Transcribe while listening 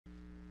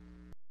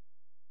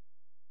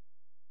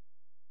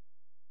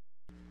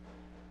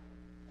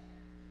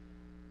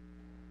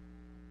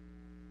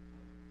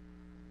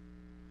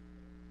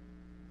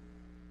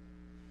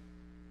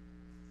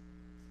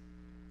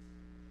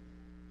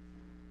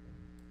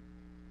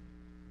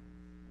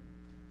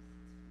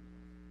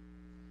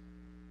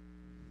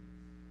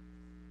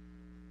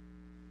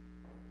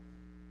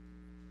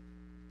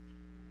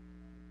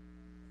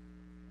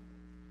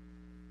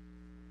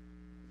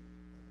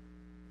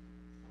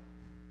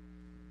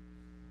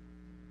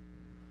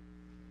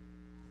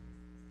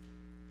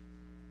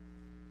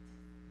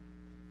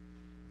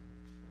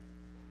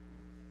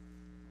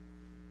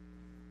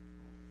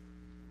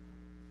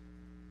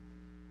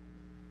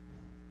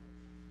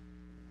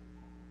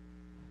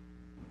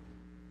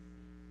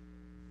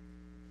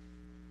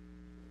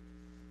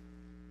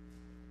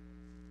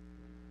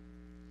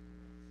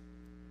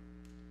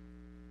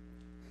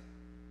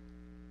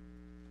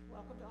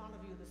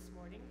this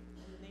morning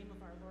in the name of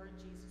our Lord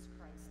Jesus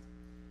Christ.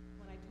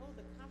 When I told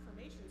the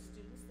confirmation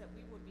students that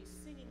we would be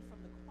singing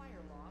from the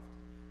choir loft,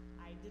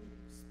 I didn't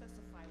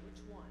specify which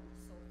one,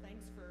 so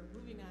thanks for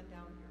moving on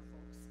down here,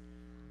 folks.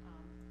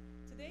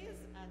 Today is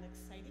an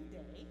exciting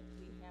day.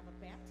 We have a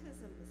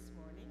baptism this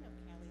morning of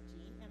Callie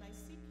Jean, and I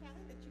see,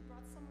 Callie, that you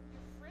brought some of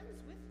your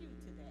friends with you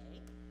today.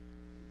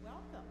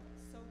 Welcome.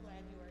 So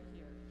glad you are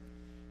here.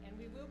 And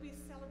we will be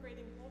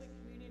celebrating Holy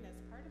Communion as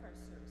part of our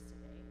service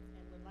today,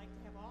 and would like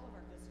to have all of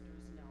our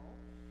visitors know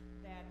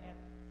that at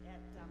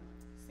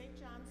St.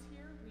 John's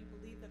here, we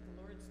believe that the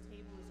Lord's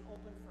table is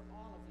open for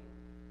all of you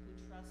who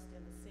trust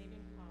in the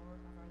saving power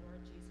of our Lord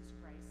Jesus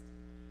Christ.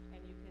 And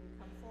you can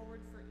come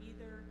forward for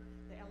either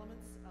the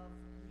elements of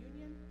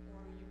communion or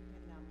you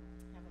can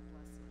have a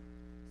blessing.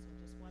 So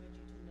just wanted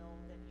you to know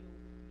that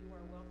you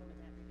are welcome in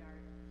that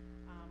regard.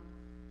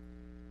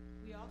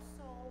 We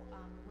also,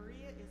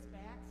 Maria is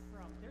back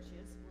from, there she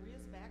is,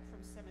 Maria's back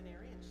from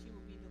seminary, and she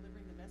will be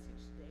delivering the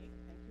message today.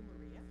 Thank you,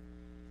 Maria.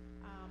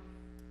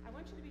 I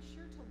want you to be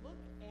sure to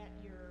look at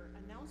your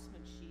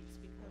announcement sheets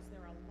because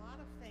there are a lot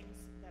of things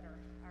that are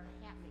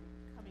happening,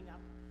 coming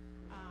up.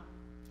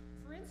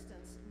 For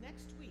instance,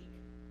 next week,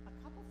 a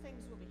couple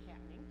things will be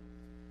happening.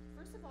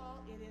 First of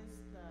all, it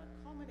is the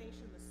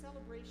culmination, the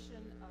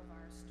celebration of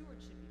our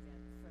stewardship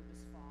event for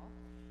this fall.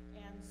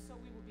 And so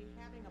we will be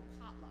having a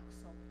potluck.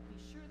 So be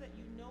sure that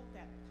you note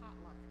that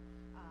potluck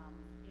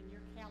in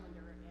your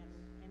calendar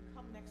and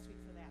come next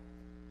week for that.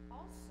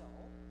 Also,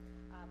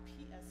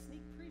 a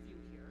sneak preview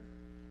here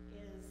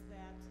is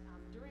that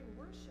during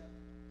worship,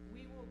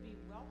 we will be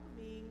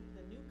welcoming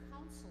the new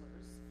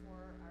counselors for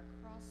our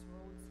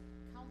Crossroads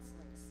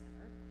Counseling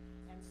Center.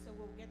 And so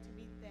we'll get to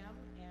meet them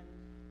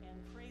and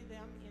pray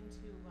them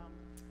into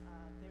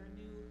their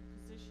new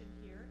position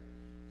here.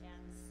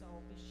 And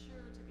so be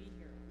sure to be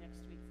here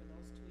next week for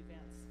those two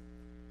events.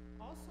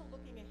 Also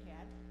looking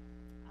ahead,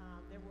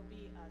 there will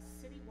be a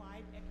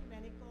citywide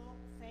ecumenical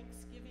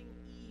Thanksgiving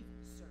Eve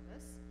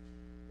service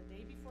the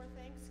day before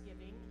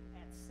Thanksgiving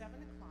at 7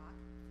 o'clock.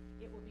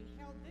 It will be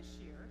held this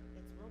year,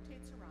 it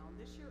rotates around.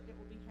 This year it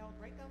will be held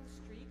right down the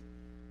street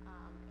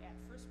at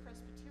First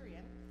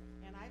Presbyterian,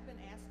 and I've been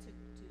asked to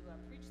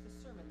preach the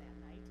sermon that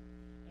night,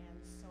 and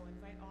so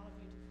invite all of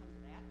you to come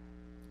to that.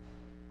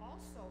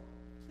 Also,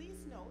 please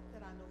note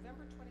that on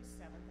November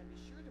 27th, and be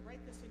sure to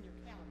write this in your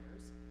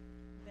calendars,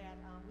 that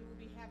we will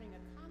be having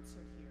a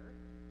concert here.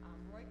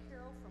 Roy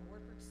Carroll from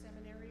Wartburg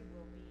Seminary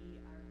will be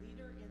our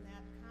leader in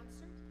that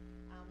concert,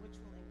 which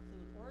will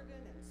include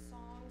organ and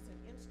songs and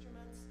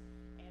instruments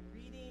and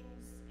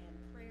readings and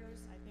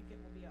prayers. I think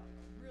it will be a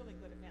really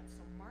good event,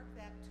 so mark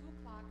that 2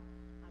 o'clock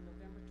on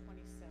November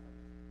 27th.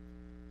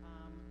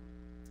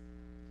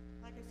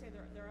 Like I say,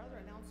 there are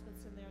other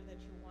announcements in there that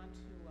you want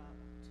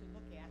to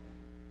look at.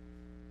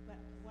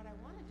 But what I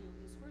want to do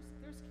is,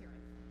 there's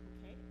Karen,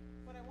 okay?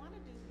 What I want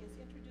to do is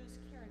introduce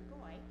Karen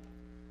Goy.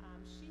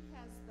 She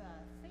has the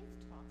Faith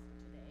Talk for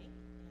today,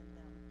 and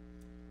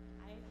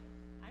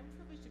I'm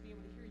privileged to be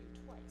able to hear you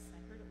twice. I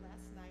heard it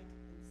last night,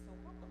 and so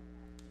welcome.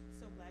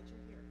 So glad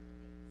you're here.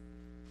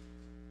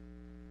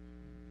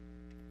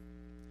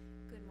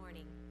 Good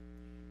morning.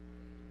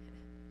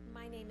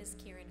 My name is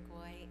Karen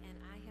Goy, and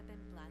I have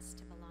been blessed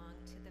to belong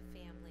to the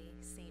family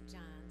St.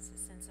 John's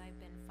since I've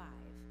been 5,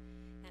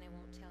 and I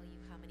won't tell you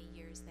how many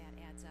years that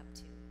adds up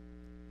to.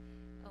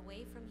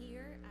 Away from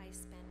here, I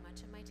spend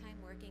much of my time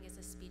working as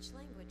a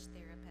speech-language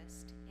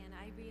therapist, and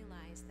I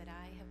realize that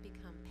I have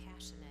become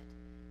passionate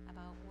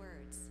about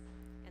words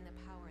and the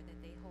power that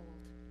they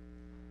hold.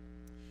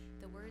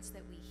 The words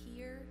that we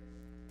hear,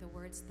 the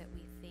words that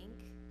we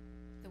think,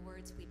 the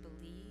words we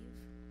believe,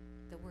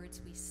 the words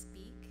we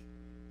speak,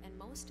 and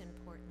most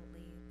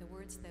importantly, the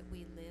words that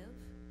we live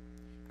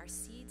are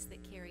seeds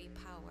that carry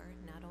power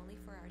not only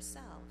for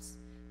ourselves,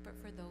 but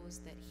for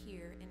those that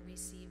hear and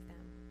receive them.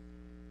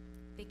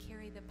 They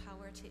carry the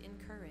power to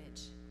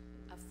encourage,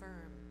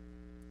 affirm,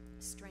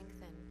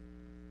 strengthen,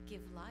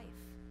 give life,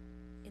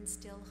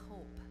 instill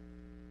hope,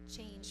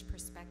 change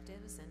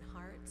perspectives and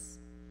hearts,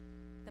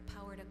 the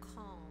power to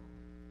calm,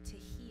 to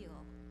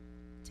heal,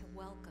 to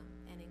welcome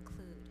and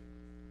include,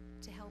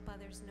 to help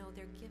others know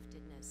their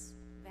giftedness,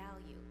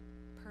 value,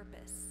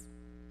 purpose,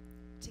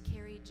 to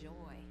carry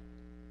joy.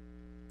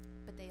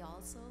 But they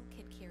also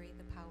can carry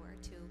the power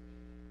to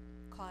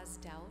cause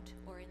doubt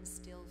or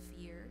instill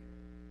fear,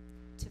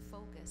 to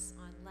focus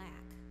on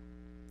lack,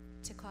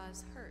 to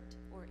cause hurt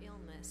or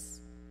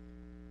illness,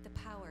 the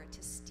power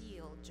to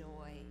steal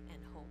joy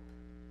and hope,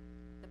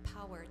 the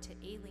power to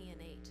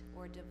alienate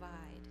or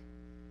divide,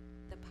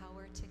 the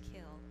power to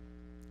kill,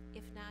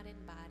 if not in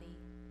body,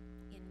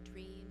 in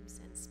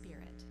dreams and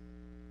spirit.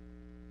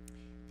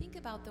 Think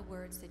about the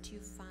words that you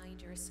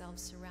find yourself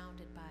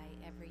surrounded by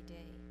every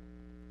day.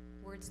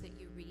 Words that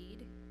you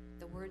read,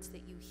 the words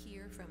that you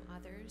hear from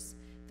others,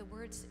 the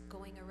words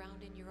going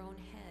around in your own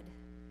head,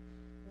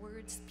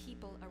 words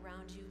people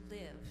around you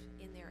live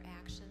in their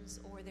actions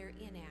or their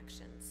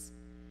inactions.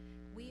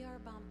 We are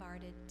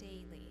bombarded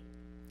daily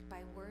by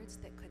words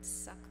that could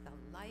suck the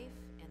life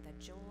and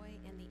the joy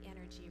and the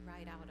energy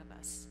right out of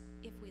us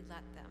if we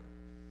let them.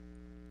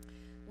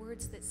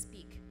 Words that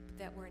speak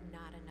that we're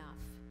not enough,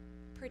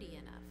 pretty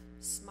enough,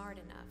 smart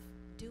enough,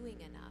 doing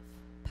enough,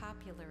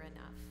 popular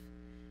enough.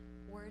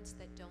 Words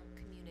that don't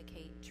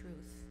communicate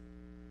truth.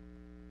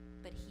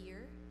 But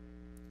here,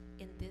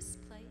 in this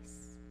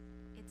place,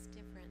 it's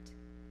different.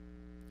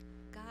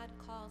 God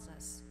calls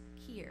us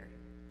here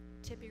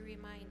to be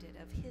reminded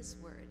of his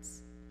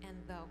words and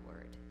the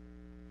word,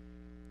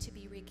 to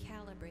be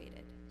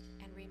recalibrated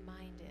and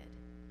reminded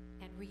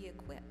and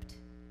re-equipped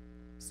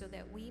so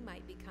that we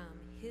might become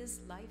his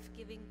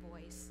life-giving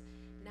voice,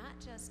 not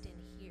just in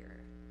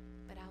here,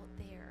 but out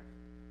there.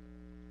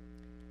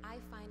 I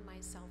find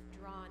myself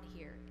drawn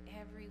here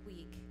every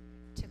week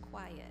to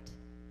quiet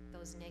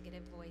those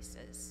negative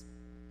voices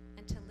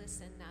and to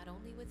listen not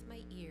only with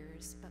my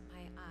ears, but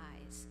my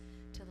eyes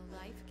to the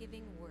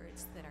life-giving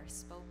words that are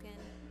spoken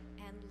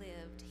and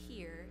lived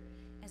here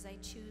as I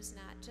choose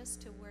not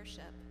just to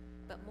worship,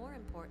 but more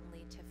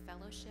importantly, to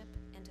fellowship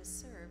and to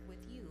serve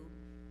with you,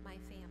 my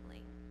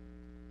family.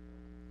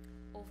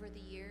 Over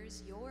the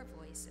years, your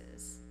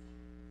voices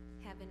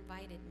have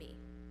invited me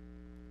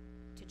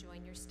to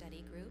join your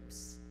study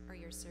groups or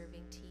your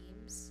serving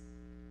teams,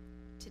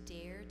 to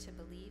dare to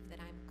believe that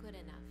I'm good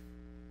enough,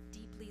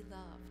 deeply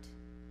loved,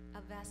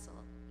 a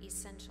vessel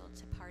essential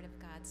to part of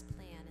God's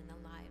plan in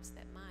the lives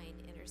that mine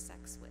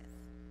intersects with.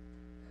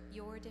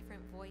 Your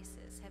different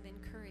voices have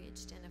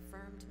encouraged and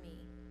affirmed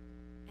me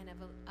and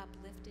have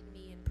uplifted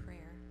me in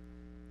prayer.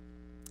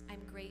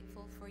 I'm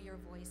grateful for your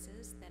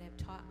voices that have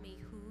taught me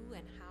who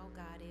and how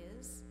God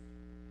is,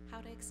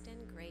 how to extend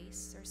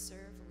grace or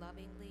serve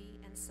lovingly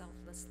and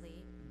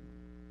selflessly,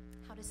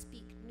 how to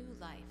speak new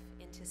life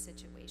into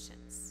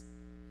situations,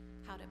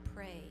 how to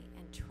pray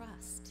and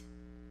trust,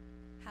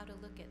 how to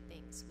look at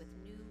things with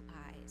new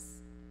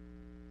eyes.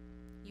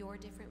 Your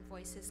different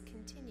voices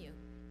continue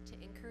to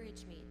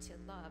encourage me to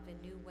love in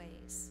new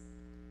ways,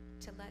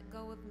 to let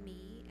go of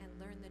me and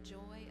learn the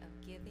joy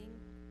of giving,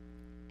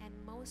 and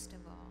most of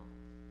all,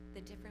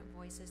 the different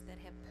voices that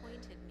have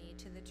pointed me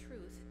to the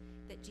truth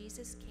that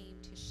Jesus came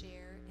to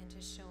share and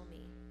to show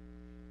me,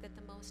 that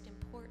the most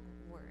important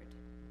word,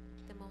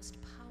 the most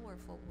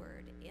powerful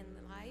word in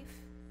life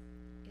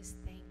is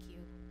thank you.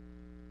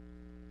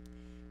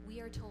 We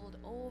are told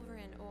over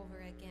and over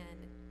again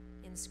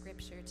in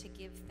Scripture to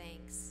give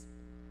thanks,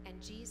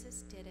 and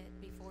Jesus did it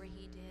before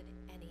he did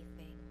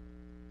anything.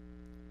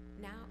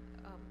 Now,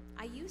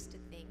 I used to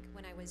think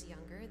when I was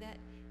younger that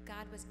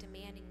God was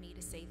demanding me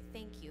to say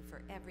thank you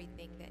for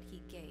everything that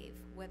he gave,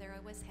 whether I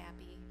was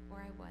happy or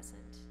I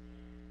wasn't.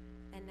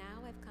 And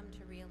now I've come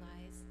to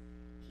realize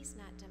he's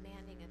not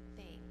demanding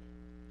a thing.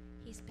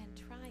 He's been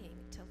trying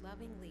to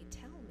lovingly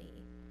tell me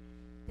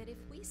that if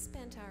we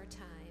spent our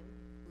time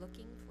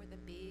looking for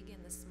the big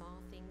and the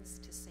small things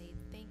to say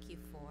thank you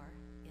for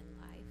in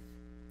life,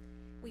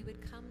 we would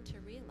come to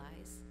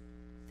realize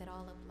that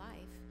all of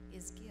life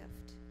is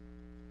gift.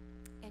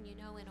 And you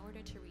know, in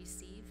order to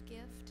receive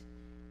gift,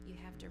 you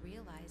have to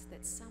realize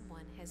that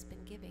someone has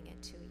been giving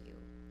it to you.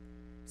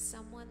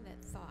 Someone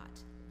that thought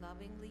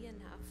lovingly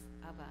enough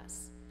of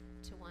us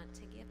to want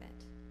to give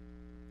it.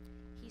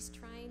 He's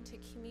trying to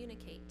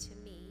communicate to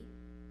me,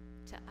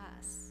 to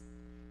us,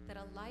 that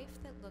a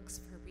life that looks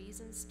for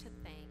reasons to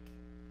thank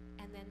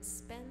and then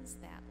spends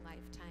that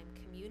lifetime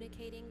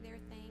communicating their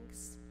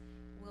thanks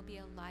will be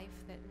a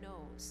life that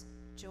knows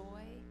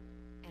joy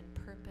and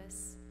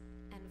purpose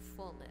and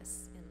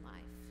fullness in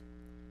life.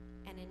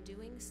 And in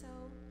doing so,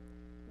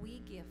 we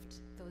gift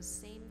those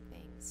same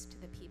things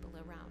to the people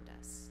around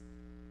us.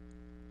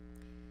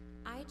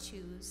 I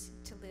choose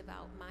to live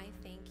out my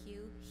thank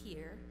you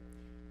here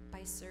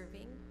by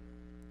serving,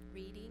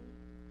 reading,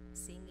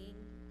 singing,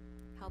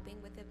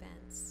 helping with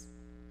events,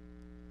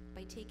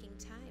 by taking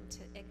time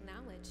to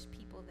acknowledge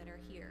people that are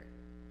here,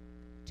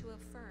 to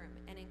affirm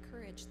and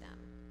encourage them,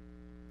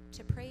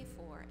 to pray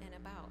for and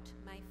about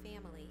my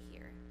family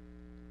here.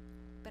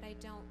 But I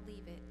don't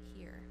leave it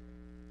here.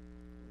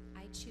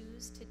 I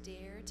choose to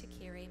dare to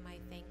carry my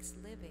thanks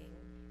living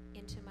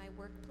into my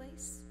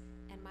workplace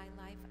and my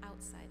life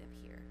outside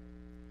of here,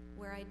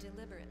 where I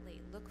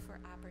deliberately look for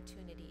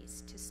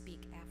opportunities to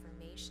speak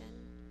affirmation,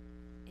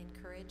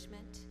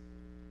 encouragement,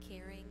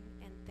 caring,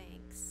 and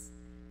thanks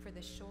for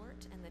the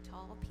short and the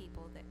tall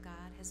people that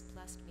God has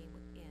blessed me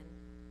in.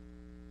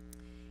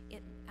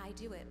 I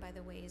do it by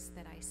the ways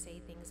that I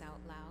say things out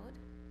loud,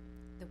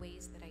 the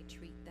ways that I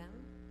treat them,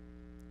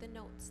 the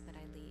notes that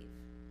I leave.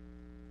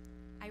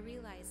 I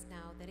realize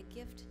now that a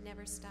gift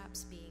never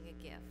stops being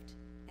a gift,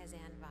 as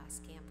Ann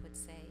Voskamp would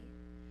say.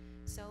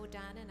 So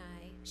Don and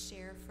I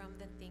share from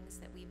the things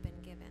that we've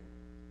been given.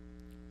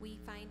 We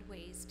find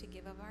ways to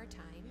give of our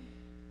time,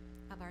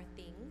 of our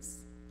things,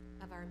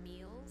 of our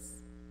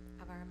meals,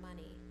 of our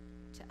money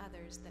to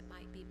others that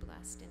might be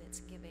blessed in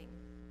its giving.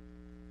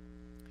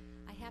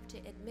 I have to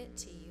admit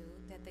to you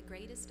that the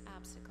greatest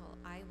obstacle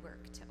I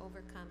work to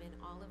overcome in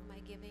all of my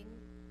giving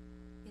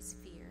is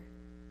fear.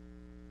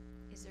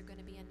 Is there going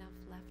to be enough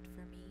left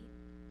for me?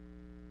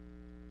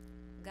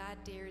 God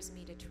dares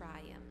me to try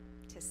him,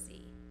 to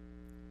see.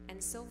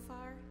 And so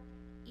far,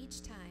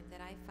 each time that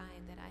I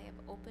find that I have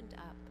opened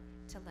up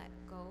to let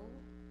go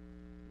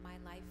my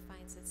life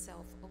finds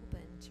itself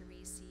open to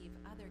receive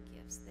other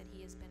gifts that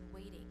He has been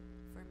waiting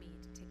for me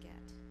to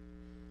get.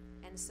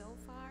 And so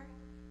far,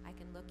 I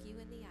can look you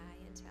in the eye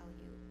and tell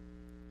you,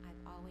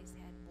 I've always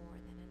had more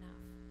than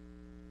enough.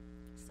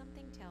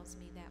 Something tells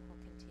me that will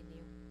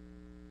continue.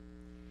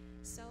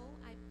 So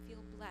I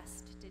feel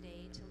blessed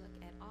today to look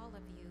at all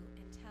of you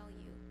and tell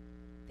you,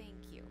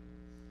 thank you,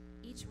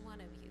 each one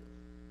of you,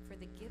 for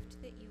the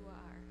gift that you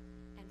are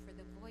and for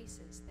the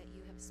voices that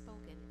you have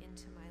spoken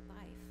into my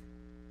life.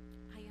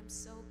 I am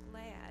so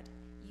glad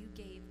you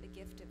gave the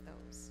gift of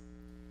those,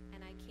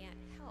 and I can't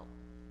help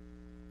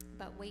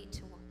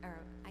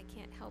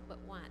but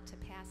want to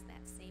pass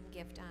that same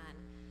gift on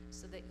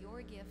so that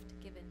your gift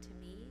given to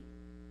me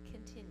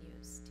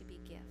continues to be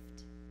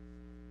gift.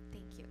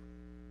 Thank you.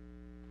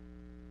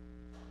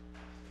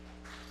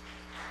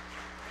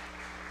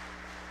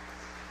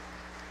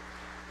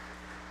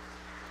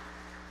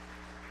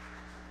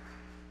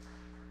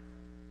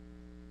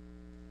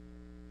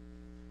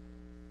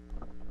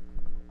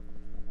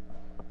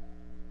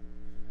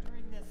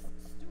 During this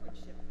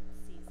stewardship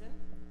season,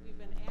 we've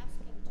been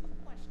asking two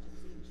questions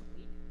each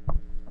week.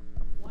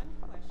 One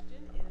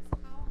question is,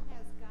 how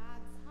have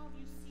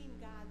you seen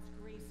God's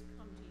grace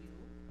come to you?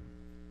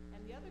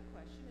 And the other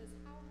question is,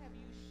 how have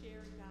you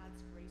shared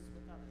God's grace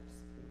with others?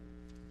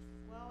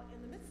 Well,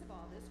 in the midst of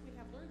all this, we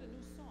have learned a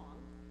new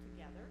song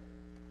together,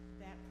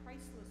 that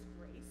Priceless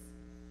Grace.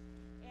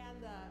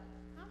 And the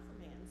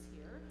confirmands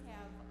here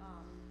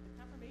the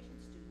confirmation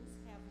students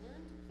have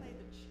learned to play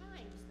the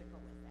chimes that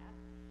go with that.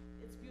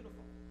 It's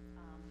beautiful.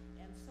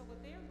 And so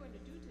what they are going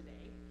to do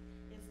today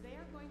is they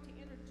are going to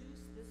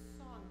introduce this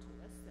song to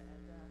us,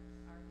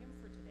 our hymn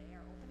for today,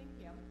 our opening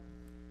hymn,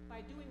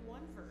 by doing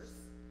one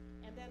verse,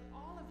 and then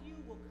all of you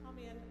will come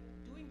in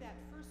doing that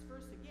first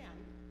verse again,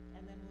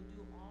 and then we'll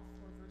do all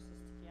four verses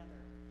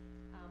together,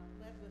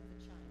 led with the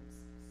chimes.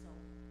 So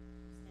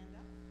stand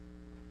up.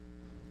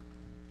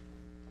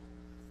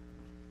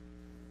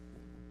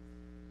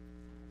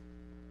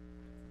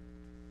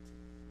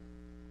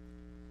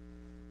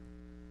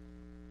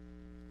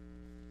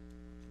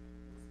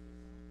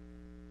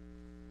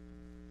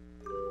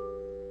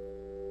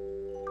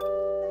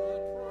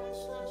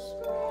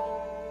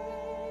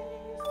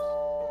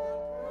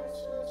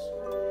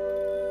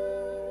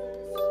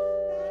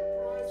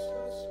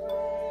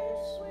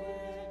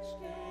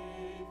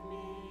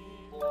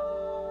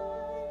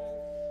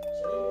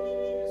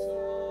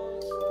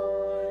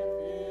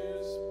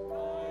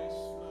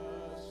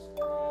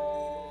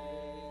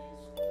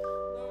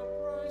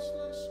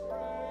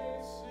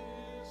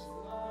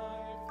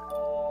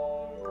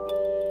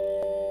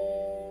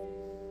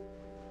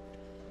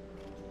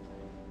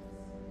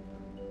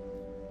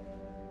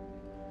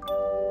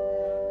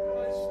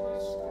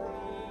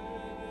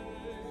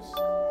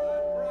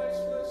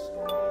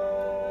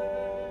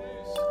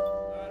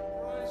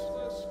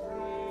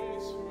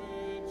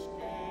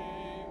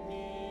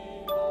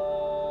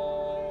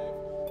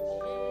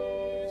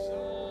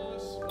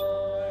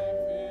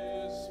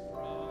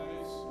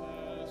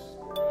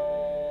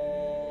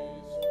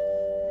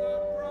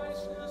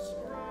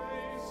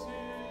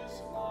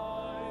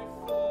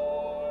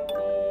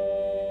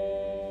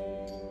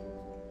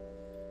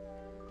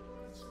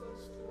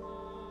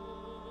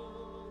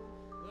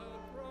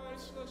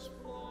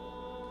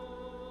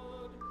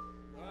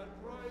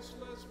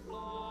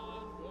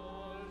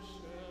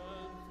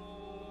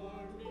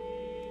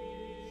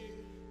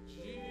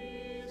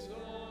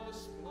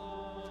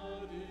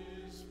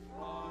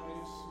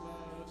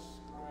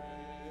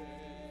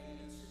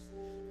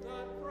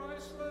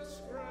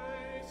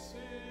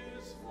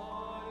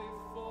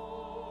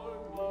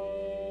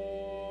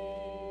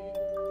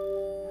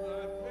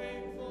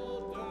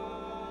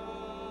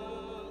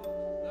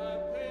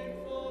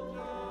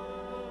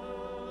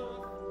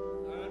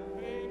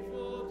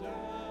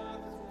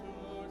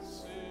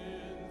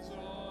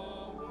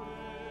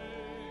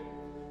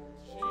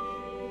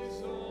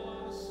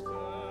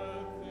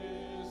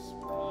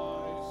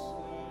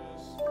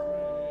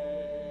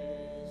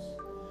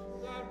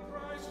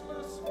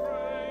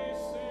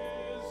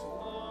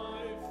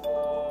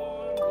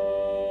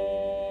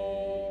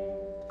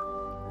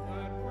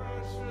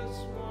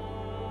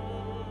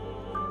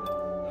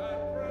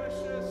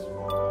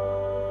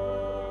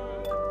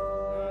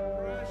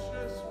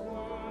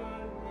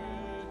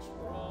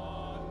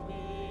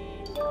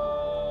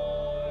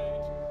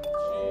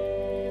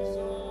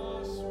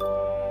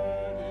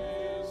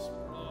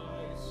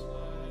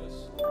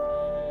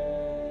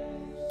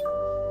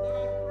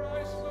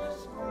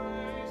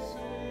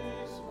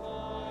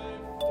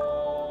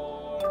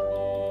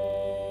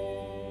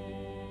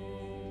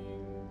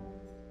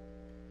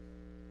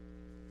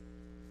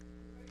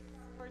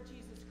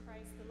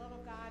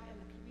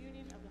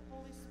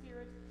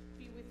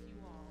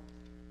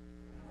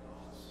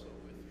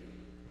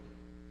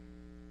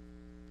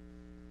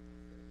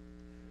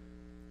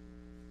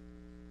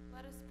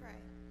 Let us pray.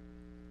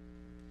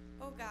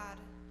 O God,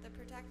 the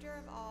protector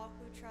of all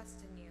who trust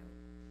in you,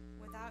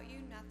 without you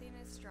nothing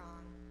is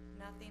strong,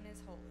 nothing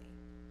is holy.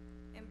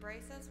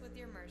 Embrace us with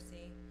your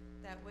mercy,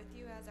 that with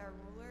you as our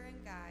ruler and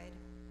guide,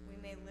 we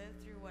may live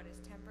through what is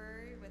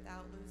temporary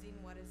without losing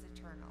what is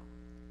eternal.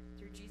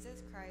 Through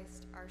Jesus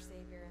Christ, our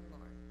Savior and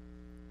Lord.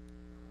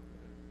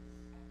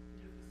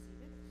 You be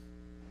seated.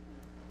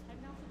 Time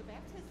now for the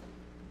baptism.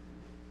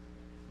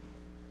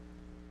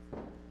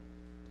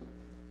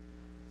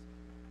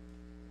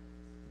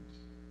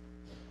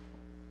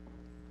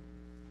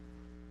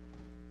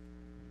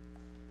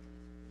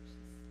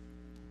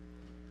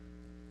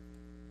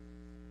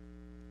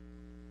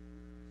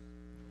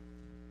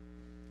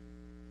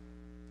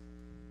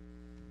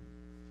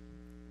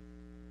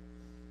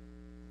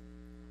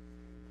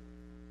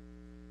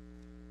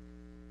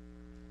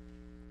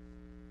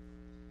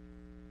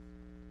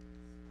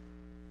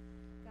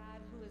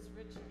 God, who is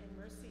rich in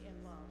mercy and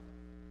love,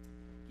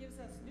 gives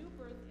us new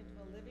birth into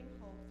a living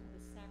hope through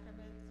the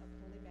sacrament of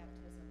holy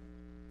baptism.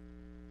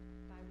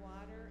 By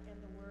water and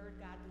the word,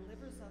 God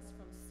delivers us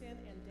from sin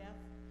and death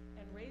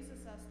and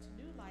raises us to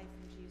new life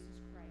in Jesus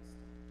Christ.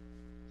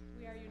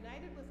 We are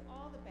united with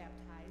all the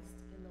baptized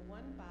in the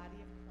one body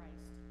of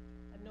Christ,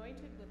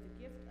 anointed with the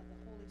gift of the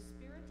Holy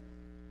Spirit,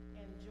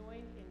 and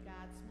joined in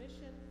God's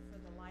mission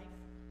for the life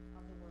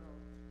of the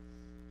world.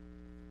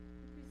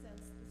 Who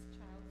presents this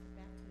child for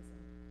baptism?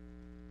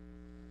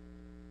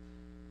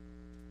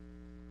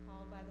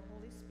 Called by the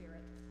Holy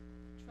Spirit,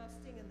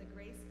 trusting in the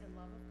grace and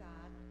love of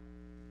God,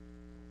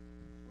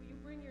 will you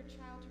bring your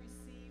child to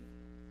receive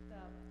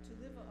to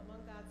live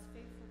among God's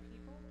faithful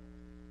people?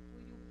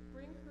 Will you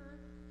bring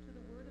her to the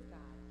Word of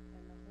God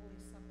and the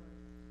Holy Supper?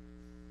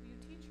 Will you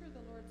teach her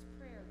the Lord's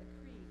Prayer, the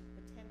Creed,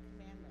 the Ten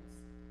Commandments?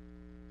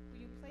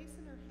 Will you place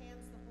in her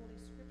hands the Holy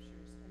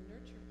Scriptures and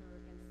nurture her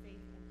in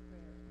faith and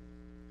prayer,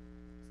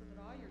 so that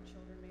all your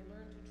children may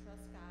learn to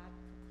trust God,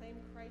 proclaim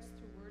Christ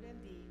through word and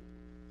deed,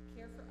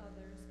 care for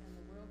others and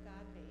the world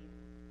God made,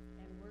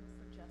 and work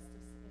for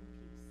justice and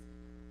peace?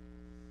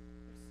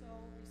 If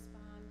so,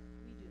 respond,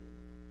 we do.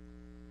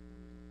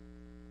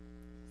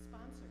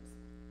 Sponsors,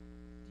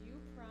 do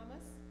you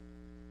promise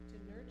to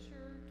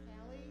nurture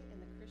Callie in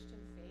the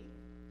Christian faith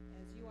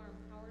as you are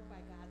empowered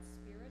by God's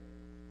Spirit,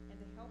 and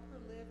to help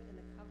her live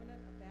in the covenant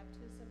of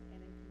baptism and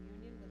in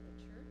communion with the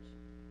church?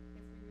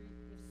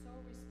 If so,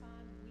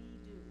 respond, we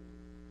do.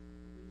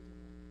 We do.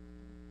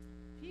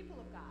 People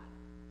of God,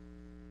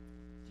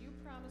 do you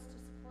promise to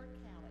support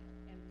Callie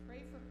and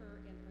pray for her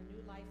in her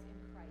new life in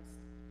Christ?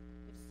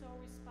 If so,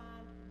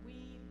 respond,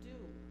 we do.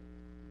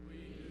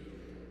 We do.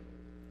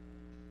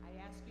 I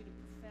ask you to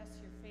profess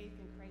your faith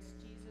in Christ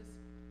Jesus,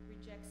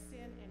 reject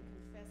sin, and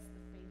confess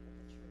the faith of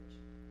the church.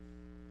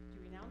 Do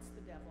you renounce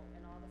the devil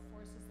and all the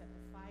forces that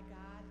defy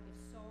God? If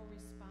so,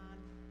 respond,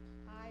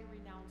 I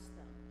renounce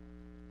them.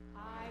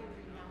 I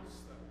renounce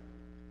them.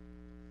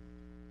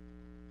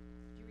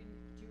 Do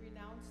you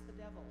renounce the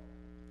devil?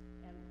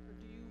 Or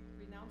do you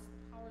renounce the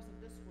powers of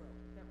this world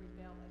that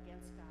rebel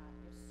against God?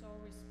 If so,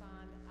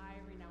 respond, I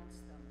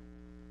renounce them.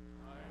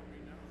 I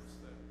renounce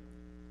them.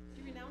 Do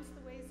you renounce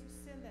the ways of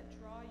sin that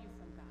draw you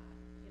from God?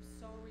 If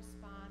so,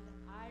 respond,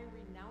 I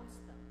renounce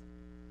them.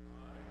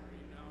 I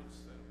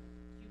renounce them.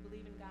 Do you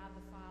believe in God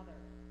the Father?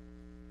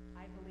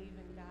 I believe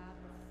in God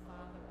the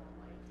Father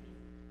Almighty,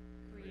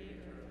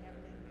 creator of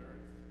heaven and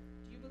earth.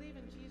 Do you believe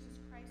in Jesus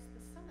Christ,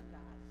 the Son of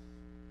God?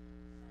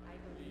 I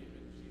believe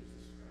in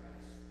Jesus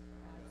Christ,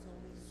 God's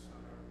only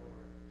Son, our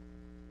Lord,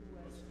 who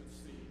was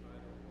conceived by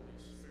the Holy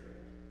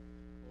Spirit,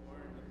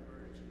 born of the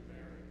Virgin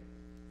Mary,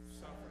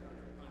 suffered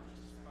under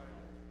Pontius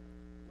Pilate,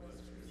 was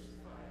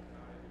crucified,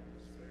 died, and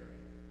was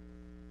buried.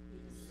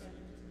 He descended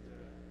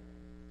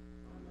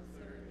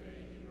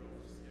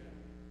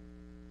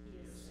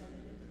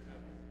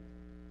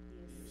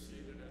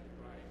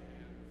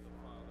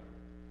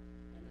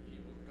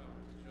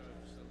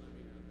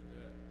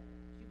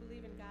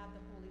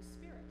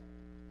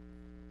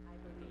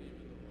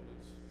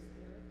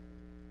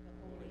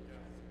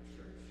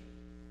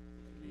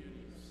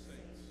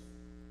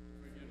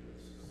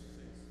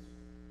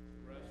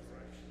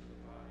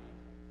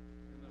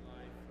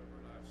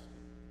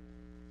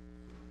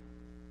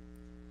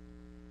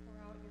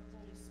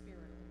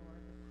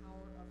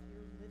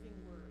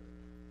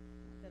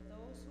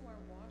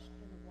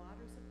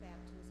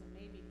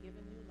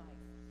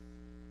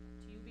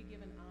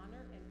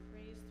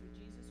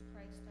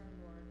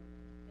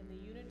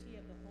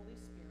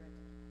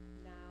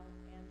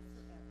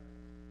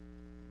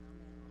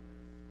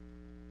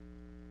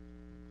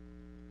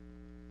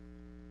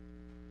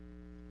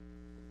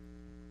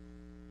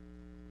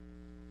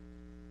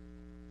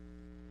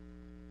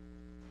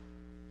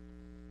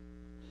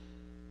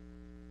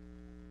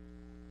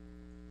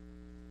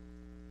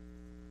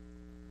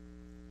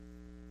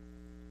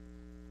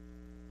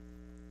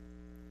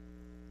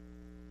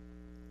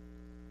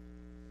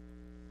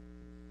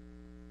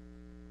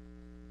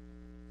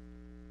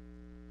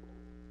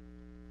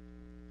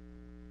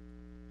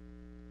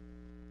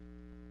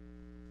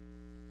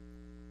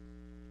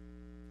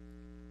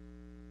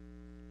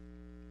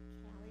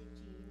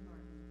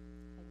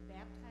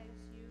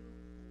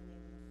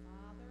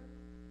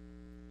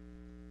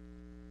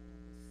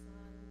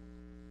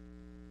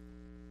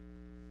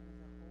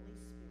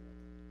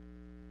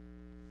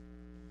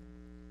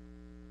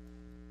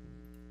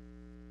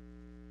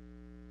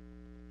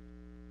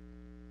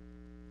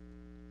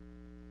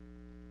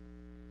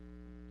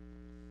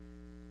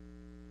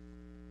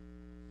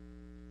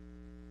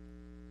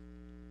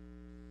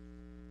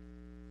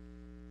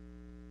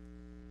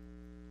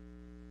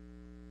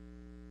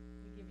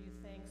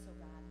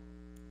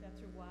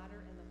through water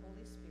and the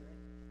Holy Spirit.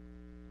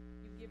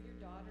 You give your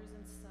daughters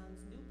and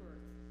sons new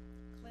birth,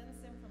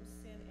 cleanse them from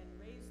sin, and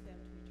raise them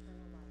to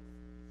eternal life.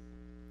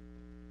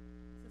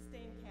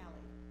 Sustain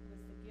Callie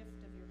with the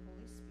gift of your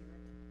Holy Spirit,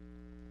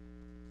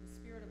 the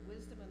spirit of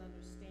wisdom and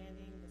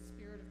understanding, the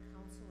spirit of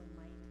counsel and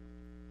might,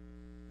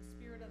 the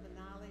spirit of the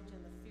knowledge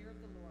and the fear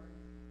of the Lord,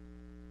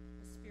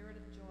 the spirit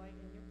of joy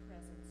in your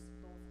presence,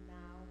 both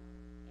now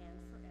and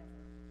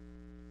forever.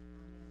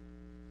 Amen.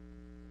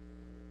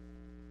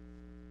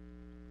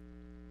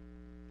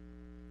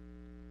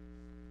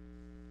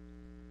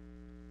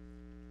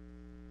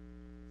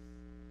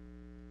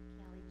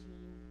 Callie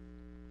Jean,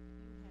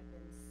 you have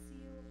been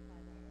sealed by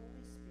the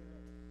Holy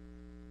Spirit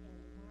and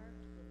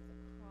marked with the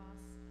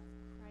cross of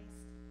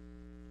Christ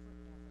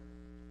forever.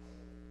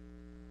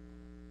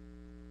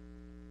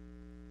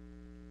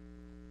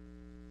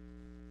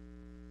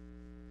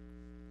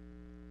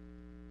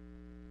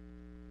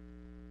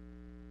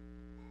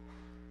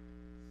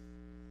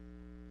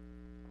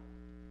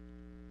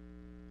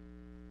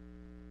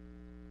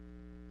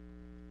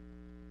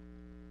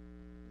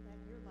 Let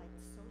your light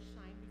so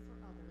shine before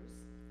others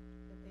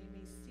that they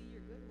may see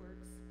your good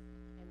works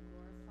and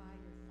glorify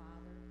your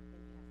Father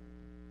in heaven.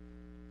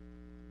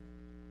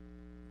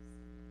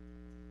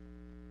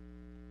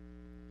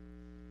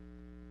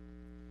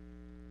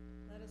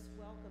 Let us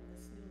welcome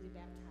this newly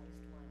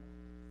baptized one.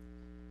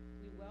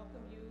 We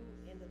welcome you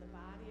into the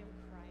body of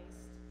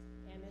Christ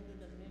and into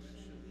the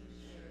mission we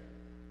share.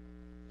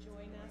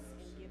 Join us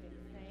in giving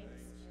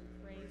thanks and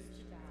praise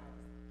to God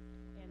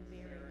and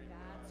bearing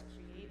God's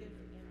creative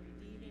and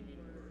redeeming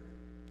word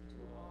to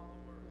all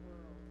the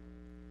world.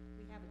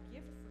 We have a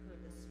gift for her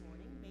this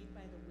morning made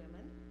by the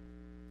women.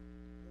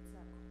 It's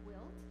a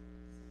quilt,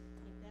 so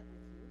take that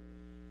with you.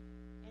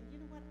 And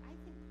you know what? I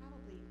think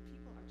probably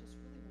people are just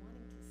really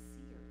wanting to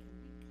see her. Can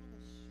we kind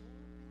of show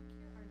her back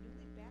here, our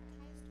newly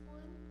baptized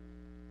one?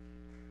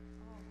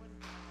 Oh, what a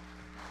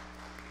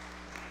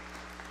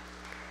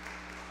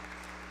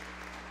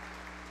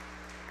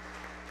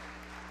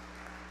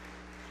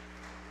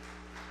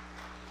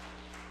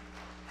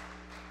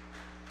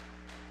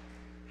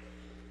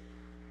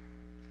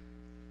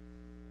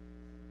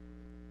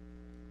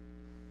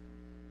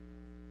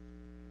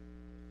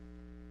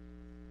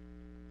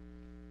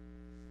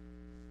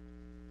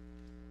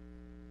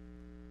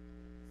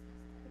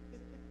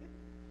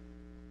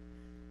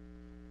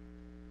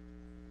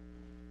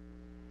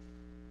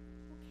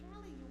Well,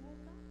 Callie, you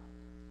woke up.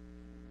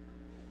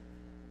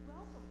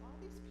 Welcome. All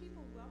these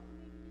people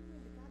welcoming you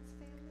into God's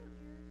family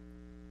here.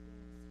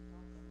 Yes,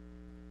 welcome.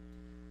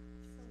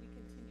 So we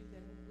continue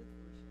then with worship.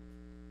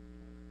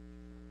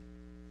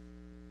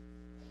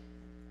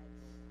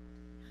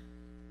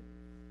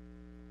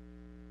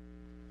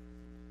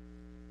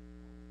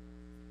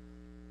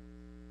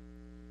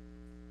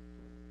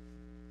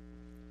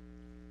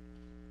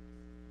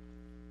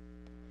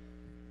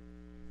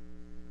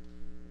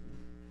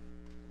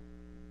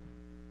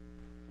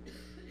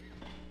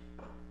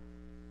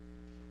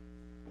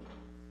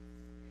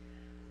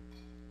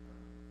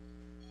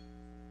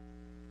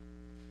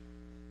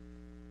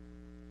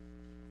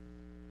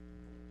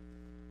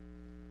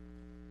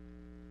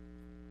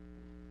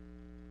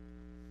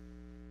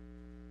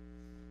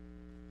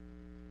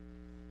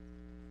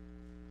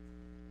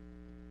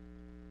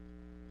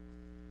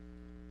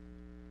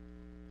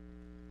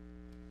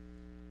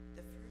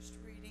 The first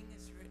reading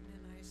is written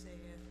in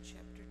Isaiah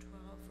chapter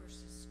 12,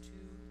 verses 2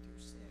 through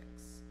 6.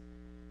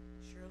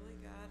 Surely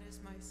God is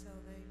my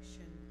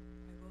salvation.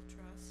 I will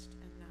trust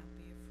and not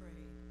be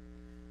afraid.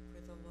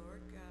 For the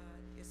Lord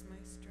God is my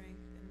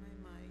strength and my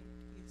might.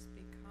 He has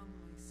become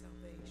my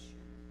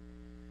salvation.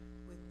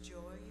 With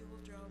joy you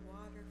will draw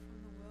water from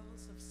the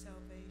wells of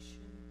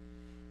salvation,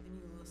 and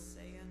you will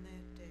say on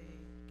that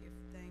day, give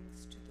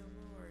thanks to the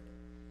Lord.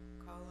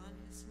 Call on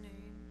his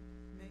name,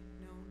 make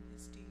known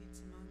his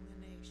deeds among the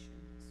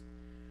nations.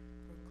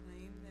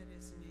 Proclaim that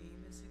his name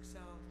is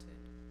exalted.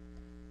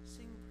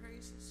 Sing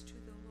praises to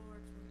the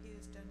Lord, for he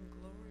has done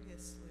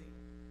gloriously.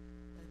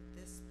 Let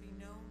this be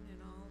known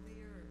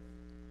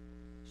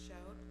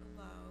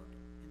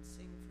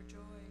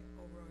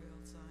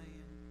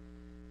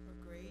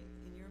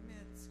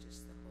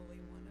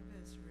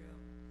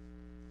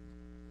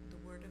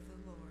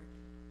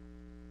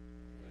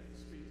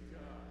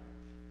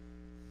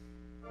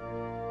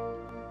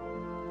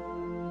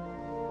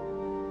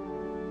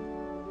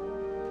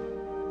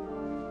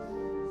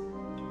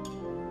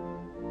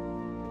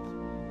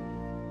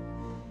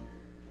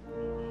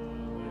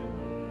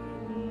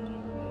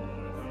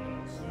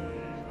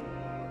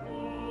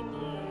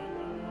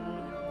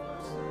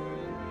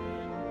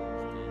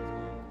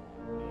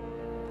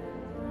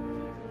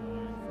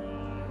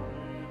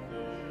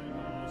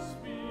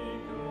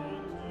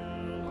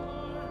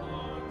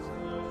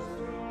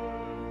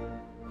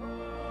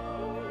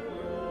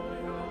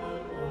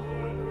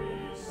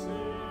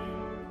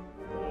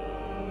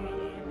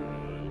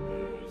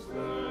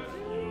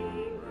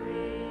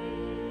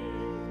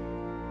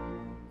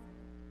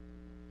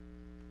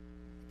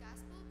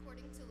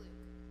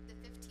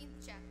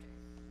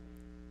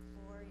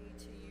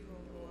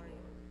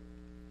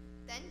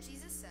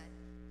Jesus said,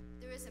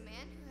 "There was a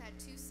man who had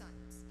 2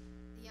 sons.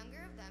 The younger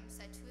of them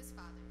said to his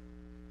father,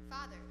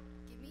 'Father,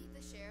 give me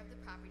the share of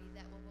the property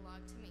that will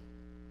belong to me.'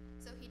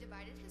 So he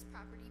divided his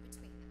property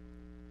between them.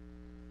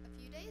 A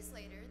few days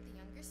later, the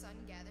younger son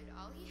gathered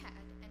all he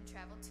had and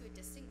traveled to a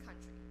distant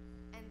country,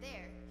 and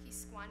there he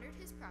squandered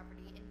his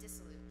property in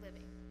dissolute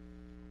living.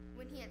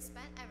 When he had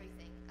spent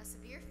everything, a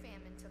severe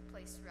famine took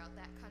place throughout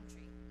that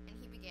country, and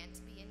he began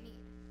to be in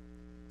need.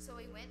 So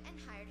he went and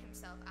hired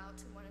himself out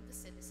to one of the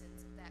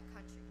citizens of that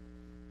country,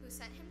 who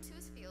sent him to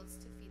his fields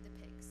to feed the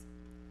pigs.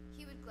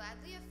 He would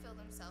gladly have filled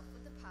himself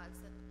with the pods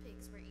that the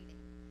pigs were eating,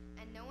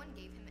 and no one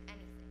gave him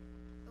anything.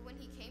 But when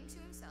he came to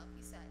himself,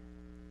 he said,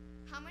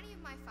 'How many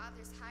of my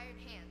father's hired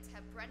hands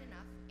have bread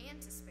enough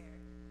and to spare?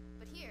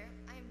 But here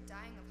I am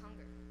dying of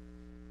hunger.'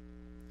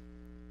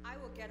 I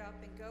will get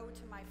up and go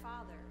to my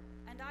father,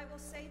 and I will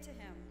say to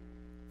him,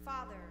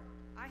 'Father,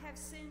 I have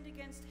sinned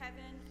against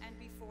heaven and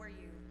before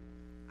you.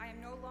 I am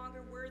no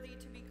longer worthy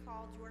to be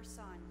called your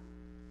son.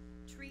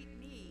 Treat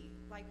me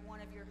like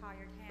one of your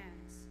hired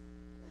hands.'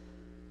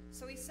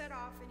 So he set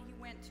off and he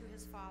went to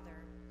his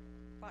father.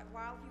 But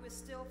while he was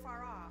still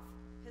far off,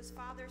 his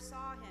father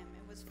saw him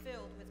and was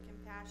filled with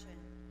compassion.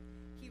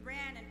 He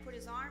ran and put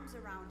his arms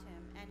around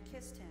him and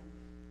kissed him.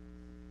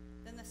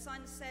 Then the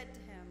son said to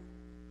him,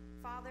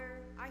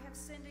 'Father, I have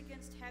sinned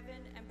against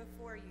heaven and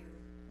before you.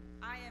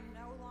 I am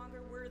no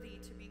longer worthy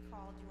to be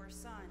called your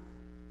son.'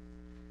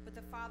 But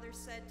the father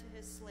said to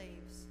his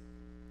slaves,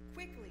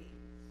 'Quickly,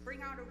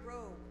 bring out a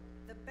robe,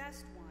 the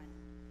best one,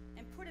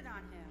 and put it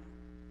on him.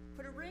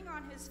 Put a ring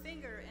on his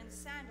finger and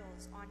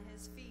sandals on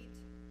his feet.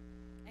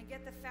 And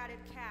get the fatted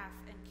calf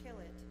and kill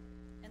it,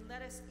 and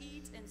let us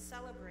eat and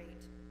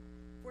celebrate.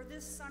 For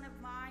this son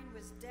of mine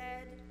was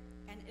dead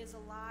and is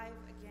alive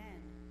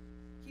again.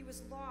 He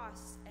was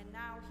lost, and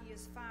now he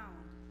is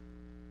found.'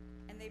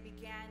 And they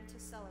began to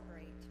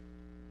celebrate.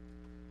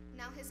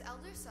 Now his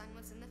elder son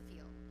was in the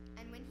field,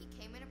 and when he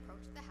came and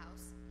approached the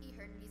house, he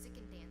heard music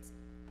and dancing.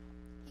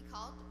 He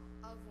called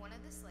of one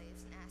of the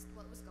slaves and asked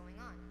what was going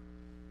on.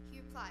 He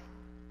replied,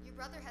 'Your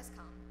brother has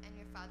come, and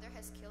your father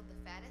has killed the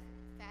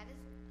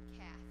fattest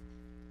calf,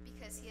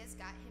 because he has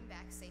got him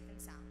back safe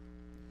and sound.'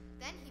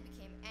 Then he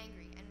became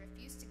angry and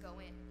refused to go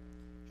in.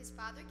 His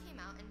father came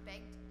out and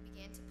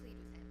began to plead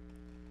with him.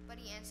 But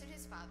he answered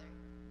his father,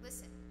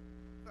 'Listen,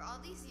 for all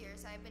these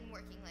years I have been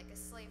working like a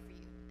slave for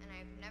you, and I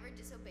have never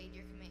disobeyed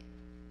your command.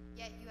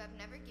 Yet you have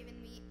never given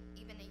me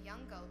even a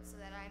young goat so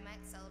that I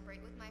might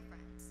celebrate with my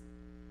friends.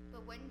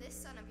 But when this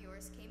son of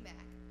yours came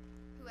back,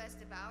 who has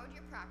devoured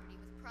your property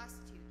with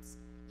prostitutes,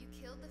 you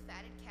killed the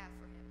fatted calf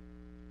for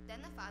him.'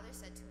 Then the father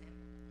said to him,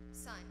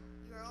 'Son,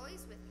 you are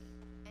always with me,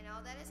 and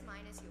all that is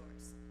mine is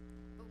yours.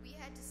 But we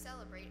had to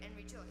celebrate and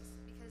rejoice,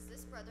 because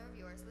this brother of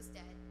yours was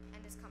dead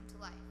and has come to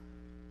life.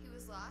 He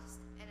was lost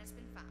and has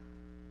been found.'"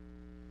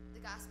 The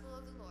Gospel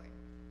of the Lord.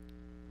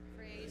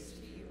 Praise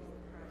to you, O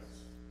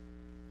Christ.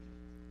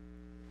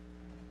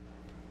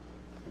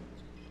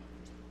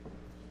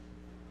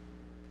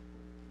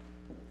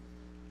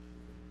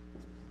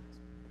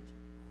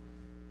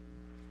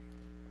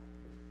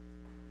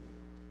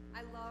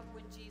 I love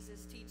when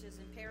Jesus teaches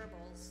in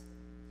parables,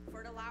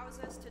 for it allows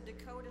us to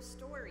decode a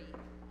story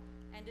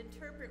and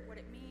interpret what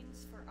it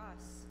means for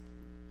us,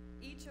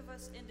 each of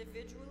us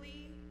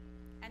individually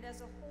and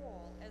as a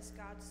whole as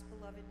God's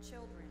beloved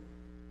children.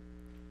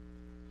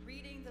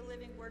 Reading the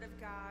living Word of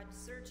God,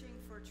 searching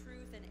for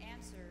truth and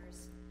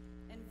answers,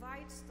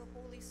 invites the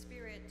Holy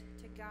Spirit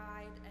to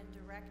guide and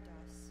direct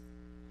us.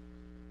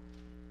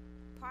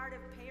 Part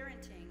of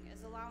parenting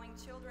is allowing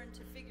children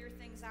to figure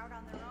things out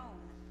on their own,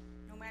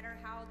 no matter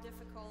how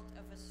difficult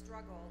of a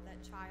struggle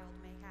that child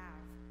may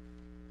have.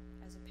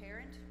 As a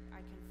parent,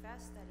 I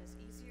confess that is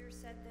easier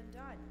said than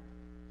done.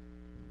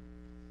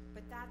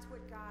 But that's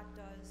what God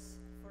does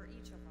for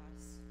each of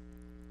us.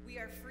 We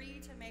are free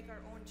to make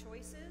our own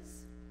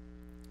choices.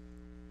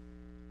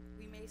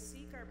 We may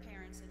seek our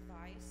parents'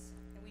 advice,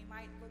 and we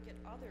might look at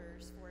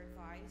others for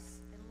advice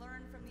and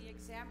learn from the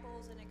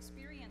examples and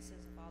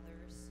experiences of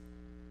others.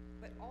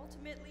 But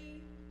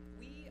ultimately,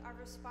 we are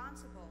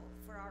responsible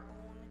for our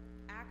own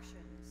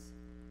actions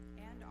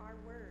and our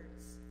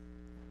words.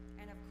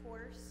 And of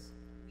course,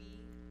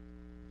 we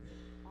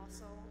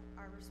also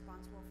are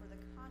responsible for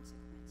the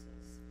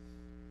consequences.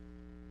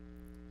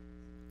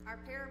 Our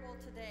parable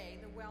today,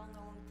 the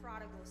well-known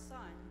prodigal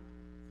son,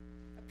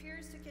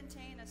 appears to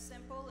contain a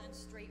simple and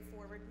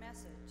straightforward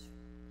message.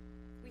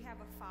 We have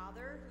a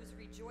father who's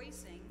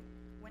rejoicing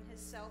when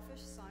his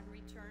selfish son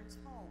returns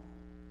home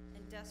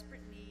in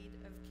desperate need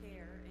of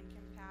care and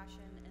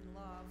compassion and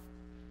love,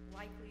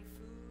 likely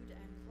food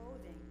and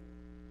clothing.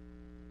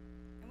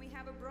 And we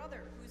have a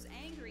brother who's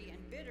angry and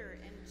bitter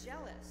and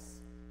jealous,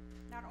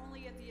 not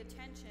only of the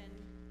attention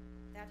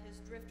that his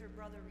drifter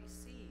brother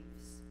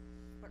receives,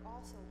 but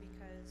also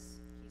because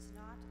he's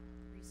not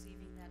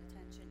receiving that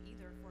attention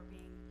either for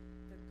being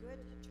the good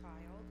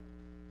child.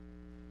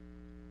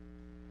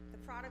 The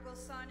prodigal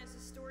son is a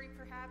story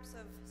perhaps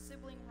of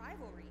sibling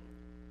rivalry,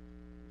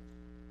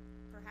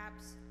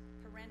 perhaps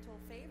parental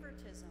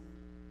favoritism.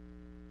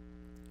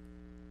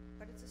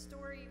 but it's a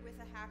story with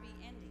a happy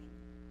ending.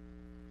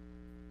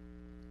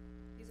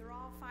 These are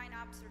all fine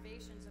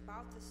observations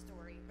about the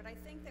story, but I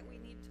think that we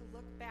need to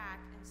look back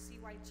and see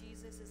why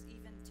Jesus is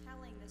even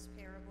telling this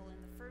parable in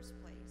the first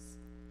place.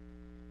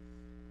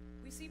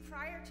 We see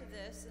prior to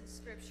this in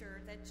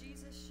Scripture that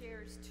Jesus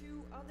shares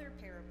two other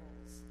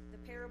parables,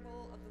 the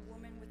parable of the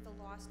woman with the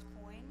lost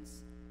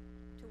coins,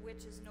 to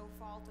which is no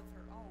fault of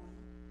her own,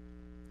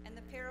 and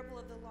the parable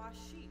of the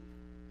lost sheep,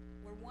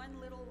 where one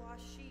little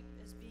lost sheep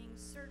is being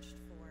searched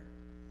for,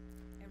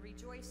 and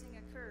rejoicing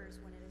occurs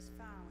when it is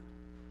found.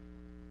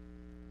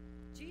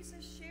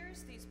 Jesus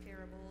shares these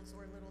parables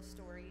or little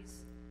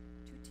stories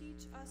to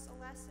teach us a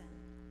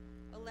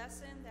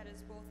lesson that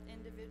is both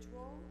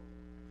individual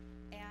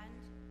and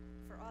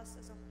for us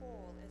as a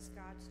whole as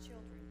God's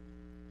children.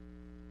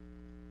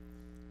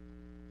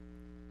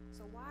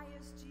 So why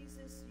is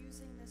Jesus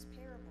using this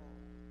parable?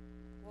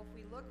 Well, if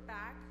we look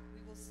back, we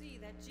will see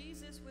that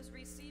Jesus was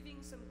receiving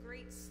some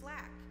great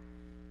slack.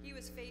 He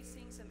was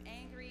facing some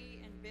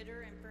angry and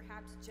bitter and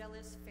perhaps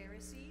jealous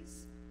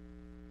Pharisees.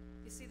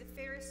 You see, the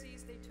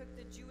Pharisees, they took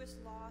the Jewish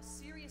law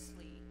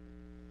seriously,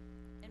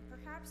 and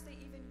perhaps they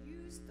even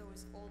used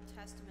those Old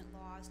Testament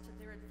laws to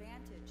their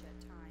advantage at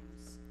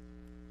times.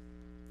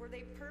 For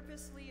they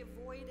purposely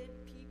avoided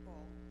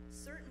people,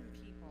 certain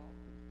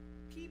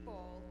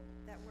people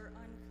that were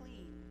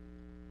unclean,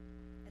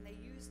 and they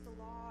used the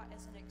law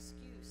as an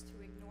excuse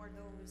to ignore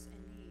those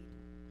in need.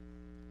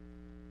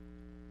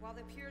 While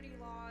the purity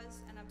laws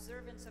and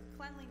observance of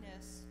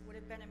cleanliness would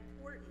have been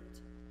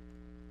important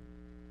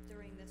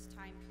during this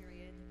time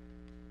period,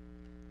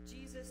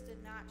 Jesus did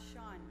not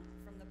shun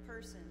from the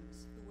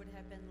persons who would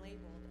have been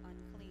labeled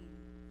unclean.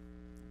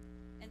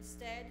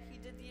 Instead, he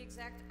did the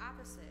exact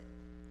opposite.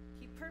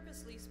 He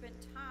purposely spent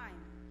time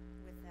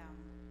with them.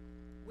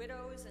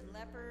 Widows and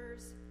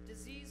lepers,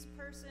 diseased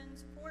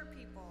persons, poor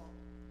people,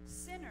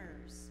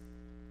 sinners,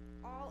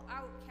 all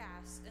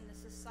outcasts in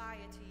the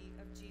society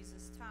of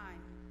Jesus'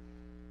 time.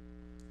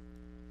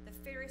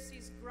 The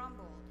Pharisees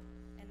grumbled,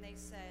 and they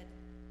said,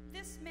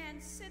 "This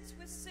man sits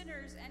with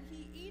sinners and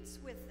he eats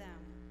with them."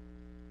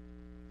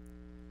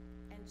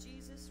 And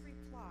Jesus'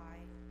 reply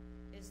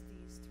is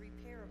these three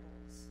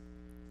parables.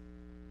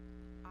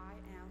 I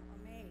am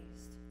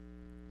amazed.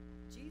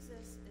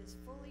 Jesus is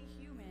fully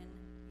human,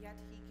 yet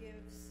he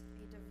gives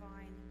a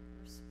divine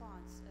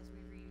response as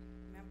we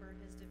remember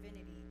his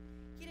divinity.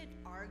 He didn't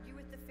argue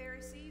with the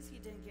Pharisees. He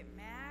didn't get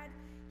mad.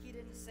 He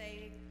didn't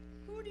say,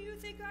 "Who do you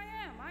think I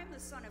am? I'm the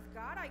Son of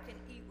God. I can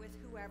eat with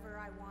whoever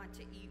I want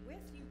to eat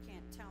with. You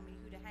can't tell me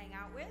who to hang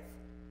out with."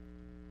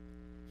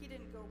 He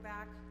didn't go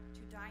back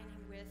to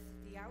dining with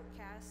the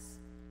outcasts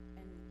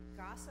and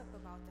gossip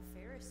about the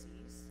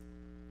Pharisees.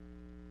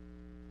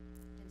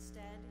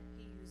 Instead,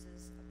 he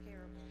uses a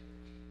parable.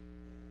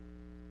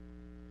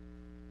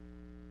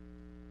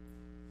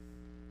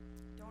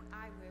 Don't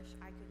I wish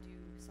I could do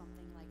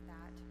something like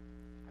that?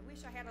 I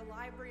wish I had a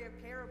library of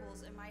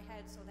parables in my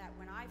head so that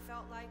when I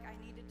felt like I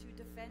needed to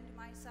defend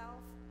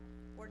myself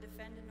or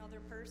defend another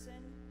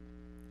person,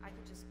 I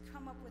could just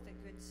come up with a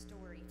good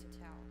story to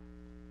tell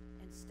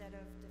instead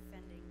of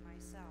defending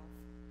myself.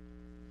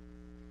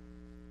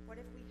 What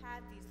if we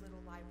had these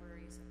little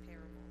libraries of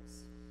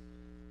parables?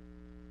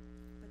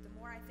 But the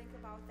more I think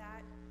about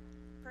that,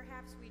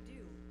 perhaps we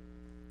do.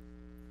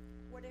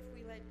 What if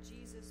we let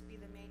Jesus be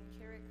the main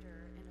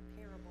character in a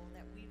parable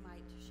that we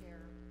might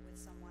share with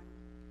someone,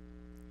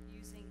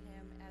 using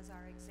him as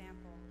our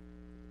example?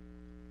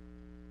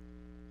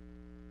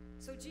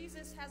 So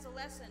Jesus has a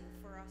lesson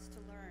for us to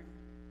learn.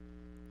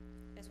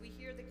 As we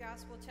hear the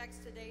gospel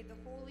text today, the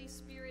Holy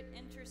Spirit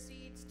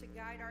intercedes to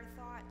guide our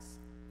thoughts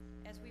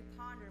as we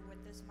ponder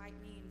what this might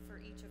mean for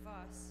each of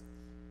us.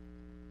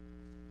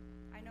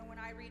 I know when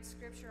I read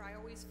scripture, I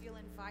always feel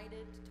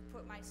invited to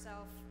put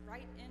myself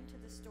right into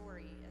the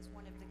story as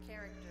one of the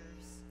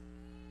characters.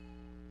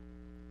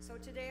 So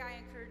today I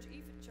encourage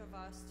each of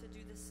us to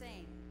do the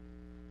same.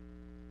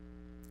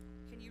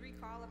 Can you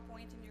recall a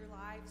point in your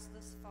lives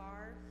thus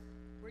far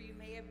where you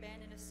may have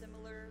been in a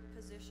similar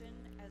position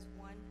as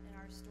one in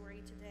our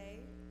story today?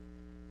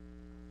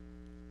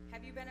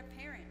 Have you been a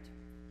parent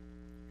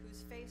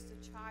who's faced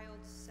a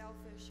child's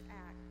selfish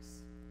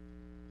acts?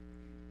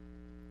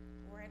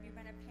 Or have you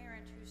been a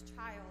parent whose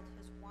child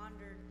has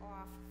wandered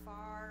off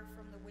far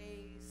from the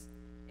ways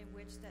in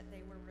which that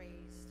they were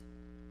raised?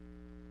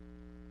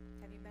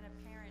 Have you been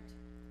a parent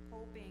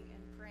hoping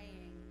and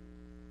praying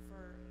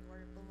for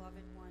your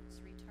beloved one's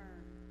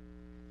return?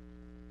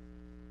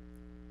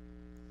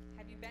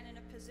 Have you been in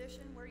a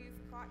position where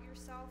you've caught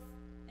yourself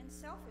in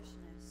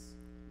selfishness,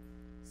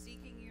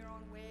 seeking your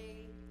own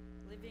way,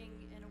 living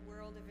in a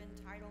world of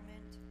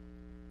entitlement?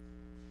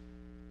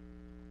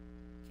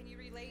 Can you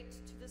relate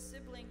to the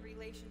sibling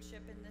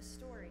relationship in this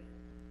story?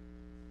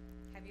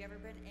 Have you ever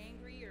been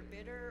angry or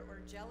bitter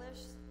or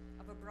jealous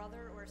of a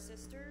brother or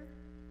sister?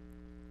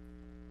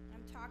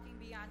 I'm talking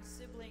beyond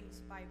siblings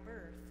by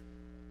birth.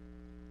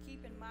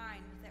 Keep in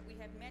mind that we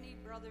have many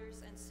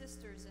brothers and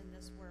sisters in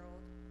this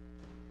world,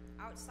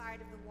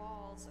 outside of the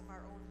walls of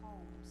our own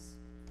homes,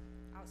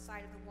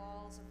 outside of the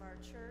walls of our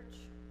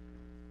church,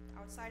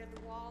 outside of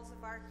the walls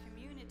of our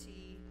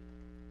community,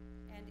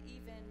 and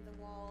even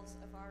the walls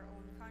of our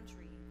own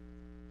country?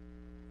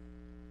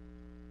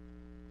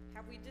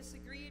 Have we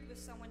disagreed with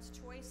someone's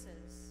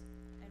choices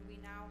and we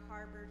now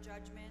harbor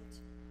judgment,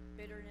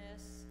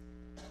 bitterness,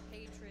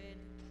 hatred,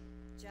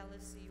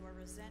 jealousy, or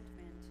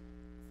resentment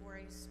for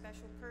a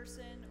special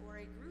person or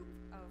a group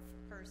of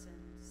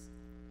persons?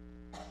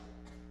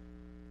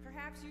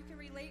 Perhaps you can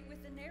relate with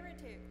the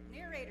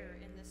narrator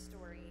in this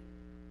story,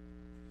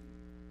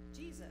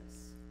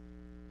 Jesus.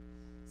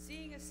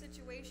 Seeing a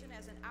situation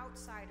as an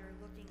outsider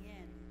looking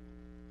in,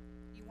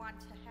 you want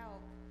to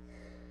help,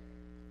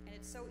 and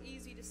it's so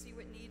easy to see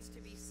what needs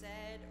to be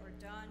said or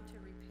done to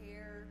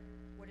repair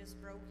what is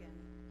broken.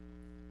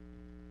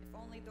 If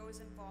only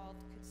those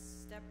involved could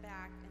step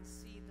back and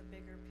see the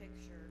bigger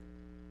picture.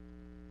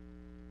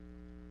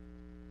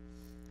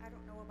 I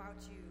don't know about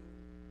you,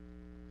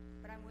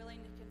 but I'm willing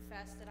to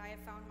confess that I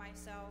have found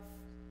myself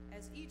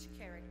as each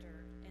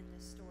character in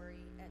this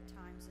story at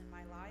times in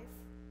my life.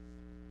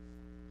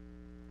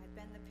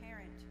 I've been the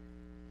parent,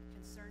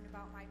 concerned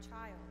about my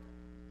child.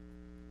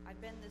 I've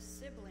been the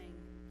sibling,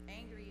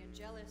 angry and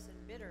jealous and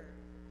bitter.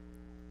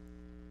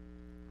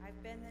 I've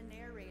been the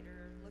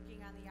narrator,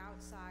 looking on the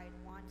outside,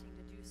 wanting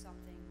to do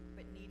something,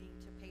 but needing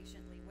to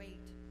patiently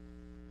wait.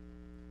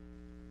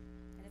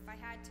 And if I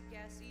had to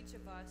guess, each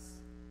of us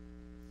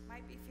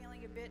might be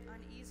feeling a bit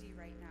uneasy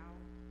right now,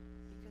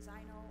 because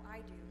I know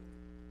I do.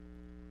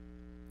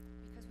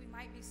 Because we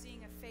might be seeing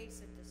a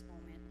face at this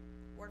moment,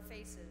 or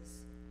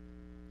faces.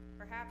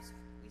 Perhaps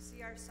we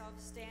see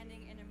ourselves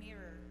standing in a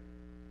mirror.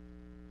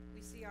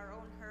 We see our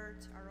own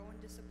hurt, our own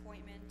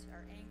disappointment,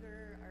 our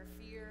anger, our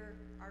fear,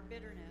 our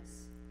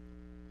bitterness.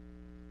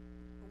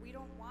 But we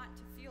don't want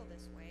to feel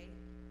this way.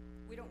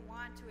 We don't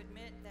want to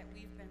admit that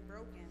we've been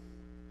broken.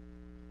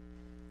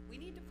 We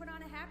need to put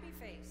on a happy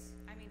face.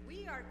 I mean,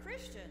 we are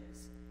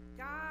Christians.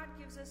 God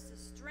gives us the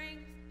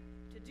strength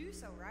to do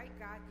so, right?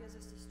 God gives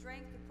us the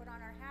strength to put on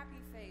our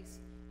happy face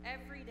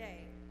every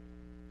day.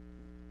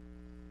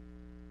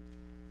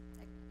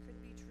 That could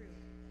be true.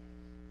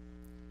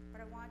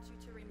 But I want you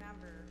to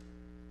remember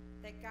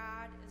that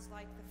God is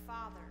like the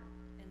Father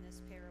in this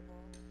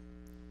parable.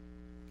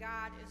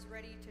 God is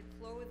ready to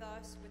clothe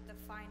us with the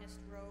finest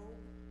robe,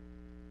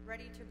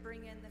 ready to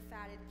bring in the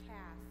fatted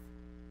calf,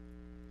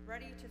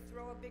 ready to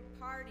throw a big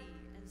party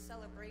and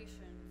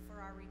celebration for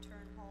our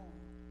return home.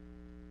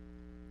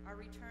 Our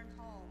return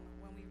home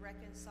when we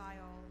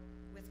reconcile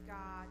with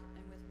God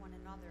and with one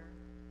another.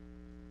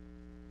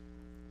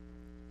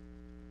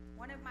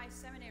 One of my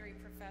seminary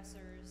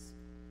professors,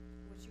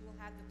 which you will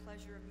have the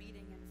pleasure of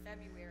meeting in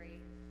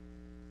February,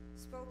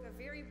 spoke a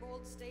very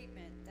bold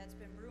statement that's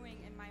been brewing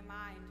in my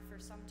mind for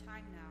some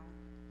time now,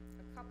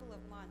 a couple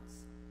of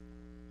months.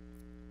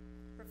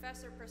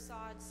 Professor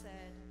Prasad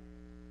said,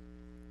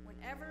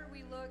 "Whenever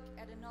we look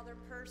at another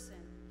person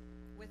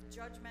with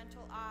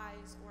judgmental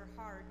eyes or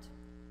heart,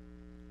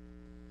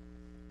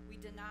 we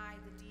deny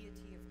the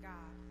deity of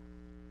God."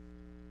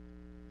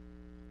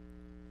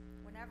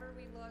 Whenever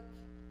we look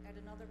at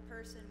another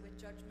person with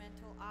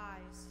judgmental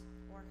eyes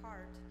or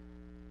heart,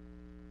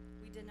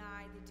 we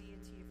deny the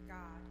deity of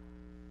God.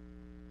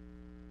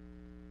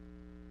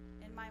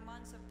 In my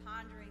months of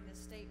pondering this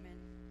statement,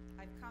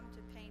 I've come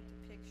to paint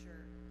a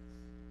picture.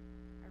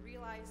 I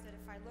realize that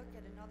if I look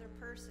at another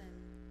person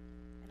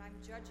and I'm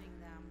judging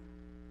them,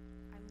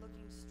 I'm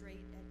looking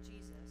straight at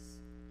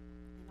Jesus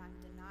and I'm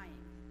denying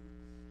him.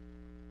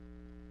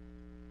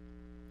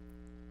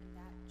 And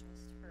that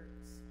just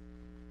hurts.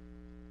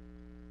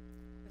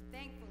 But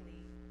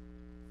thankfully,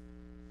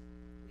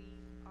 we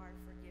are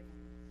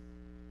forgiven.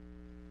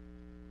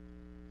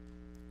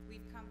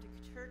 We've come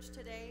to church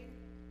today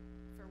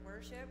for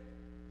worship,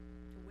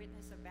 to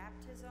witness a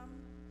baptism.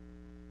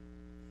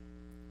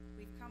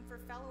 We've come for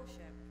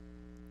fellowship.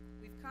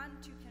 We've come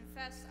to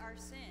confess our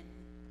sin.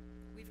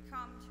 We've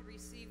come to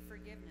receive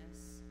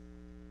forgiveness.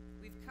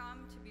 We've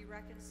come to be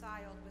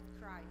reconciled with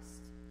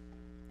Christ,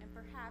 and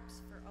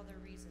perhaps for other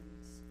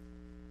reasons.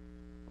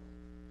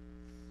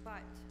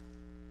 But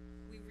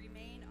we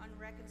remain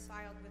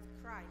unreconciled with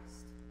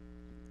Christ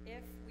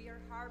if we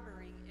are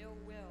harboring ill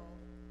will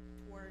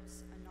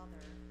towards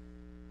another.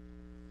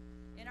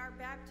 In our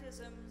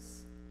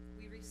baptisms,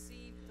 we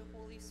receive the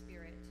Holy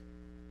Spirit,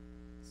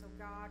 so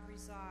God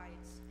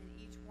resides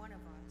in each one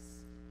of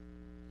us.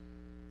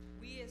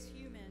 We as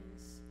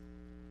humans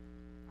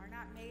are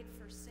not made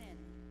for sin,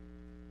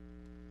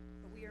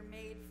 but we are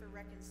made for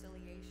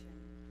reconciliation.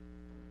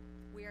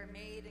 We are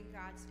made in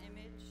God's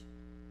image.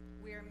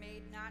 We are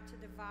made not to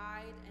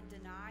divide and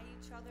deny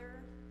each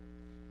other,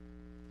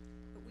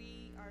 but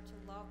we are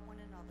to love one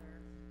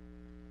another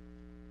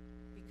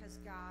because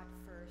God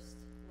first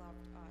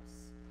loved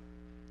us.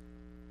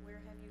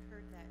 Where have you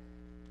heard that,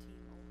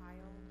 Team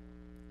Ohio?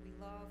 We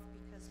love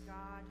because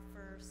God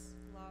first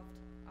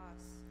loved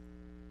us.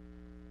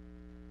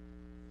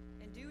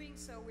 In doing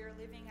so, we are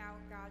living out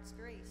God's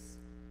grace.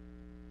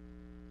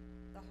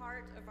 The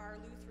heart of our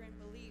Lutheran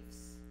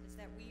beliefs is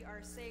that we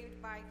are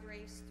saved by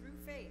grace through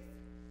faith.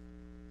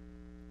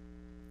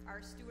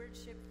 Our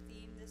stewardship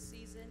theme this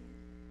season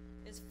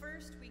is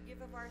first we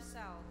give of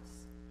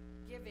ourselves,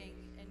 giving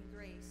in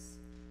grace.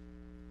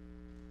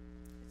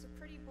 It's a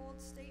pretty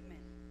bold statement.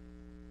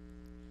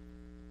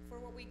 For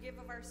what we give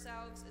of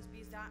ourselves is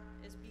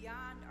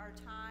beyond our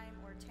time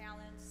or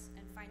talents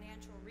and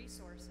financial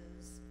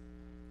resources.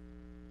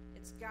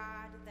 It's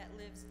God that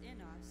lives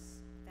in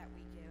us that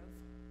we give.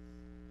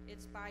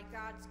 It's by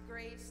God's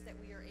grace that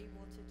we are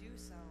able to do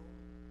so.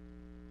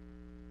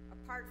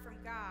 Apart from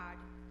God,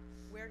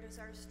 where does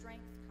our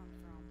strength come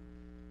from?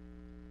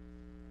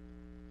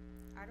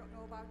 I don't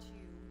know about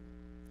you,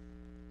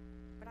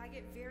 but I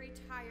get very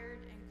tired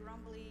and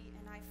grumbly,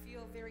 and I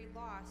feel very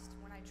lost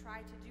when I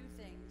try to do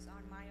things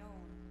on my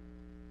own.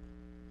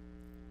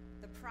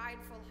 The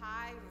prideful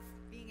high of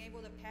being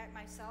able to pat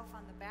myself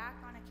on the back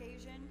on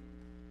occasion,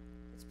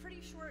 it's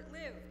pretty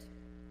short-lived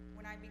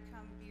when I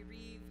become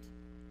bereaved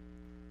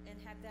and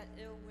have that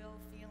ill will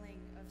feeling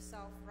of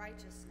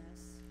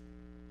self-righteousness.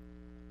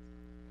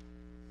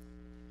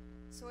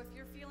 So if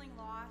you're feeling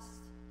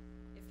lost,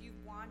 if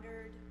you've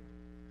wandered,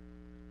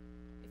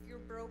 if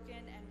you're broken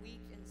and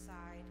weak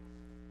inside,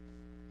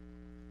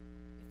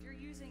 if you're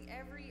using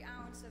every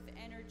ounce of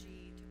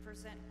energy to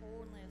present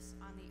wholeness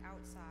on the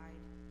outside,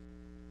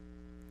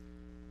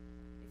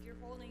 if you're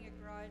holding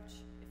a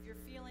grudge, if you're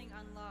feeling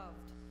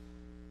unloved,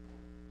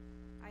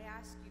 I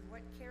ask you,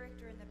 what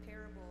character in the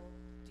parable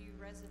do you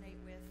resonate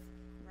with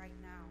right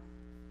now?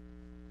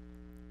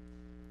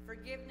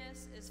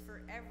 Forgiveness is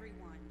for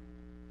everyone.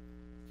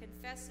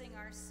 Confessing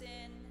our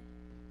sin,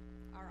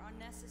 our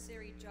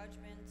unnecessary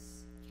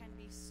judgments can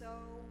be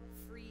so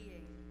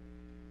freeing.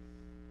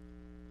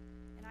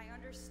 And I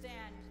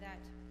understand that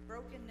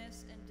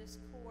brokenness and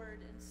discord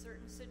in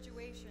certain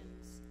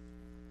situations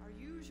are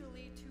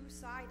usually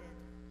two-sided.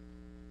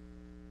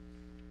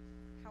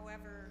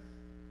 However,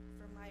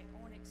 from my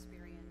own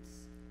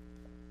experience,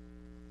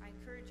 I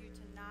encourage you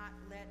to not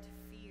let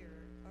fear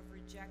of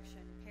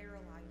rejection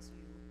paralyze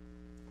you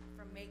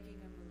from making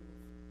a move.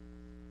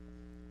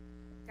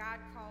 God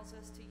calls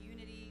us to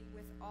unity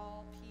with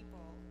all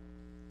people,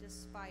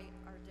 despite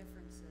our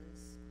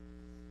differences.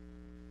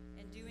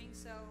 In doing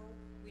so,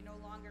 we no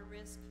longer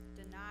risk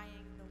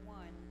denying the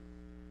one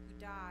who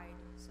died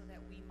so that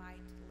we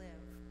might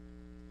live.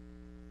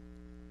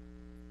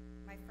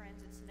 My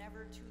friends, it's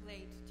never too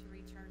late to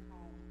return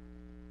home.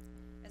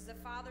 As the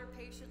Father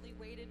patiently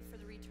waited for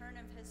the return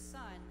of his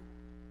Son,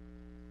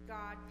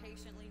 God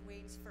patiently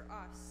waits for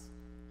us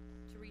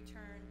to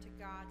return to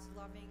God's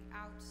loving,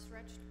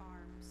 outstretched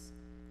arms,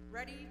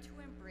 ready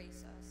to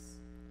embrace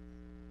us.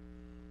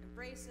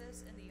 Embrace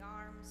us in the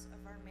arms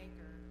of our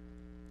Maker,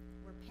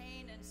 where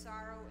pain and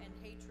sorrow and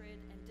hatred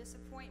and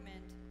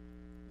disappointment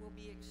will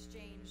be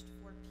exchanged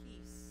for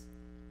peace,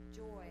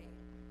 joy,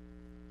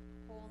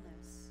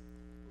 wholeness,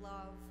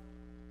 love,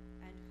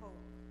 and hope.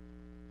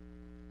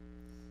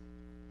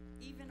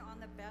 Even on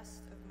the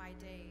best of my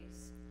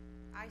days,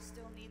 I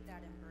still need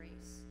that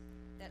embrace,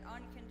 that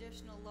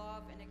unconditional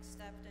love and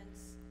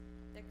acceptance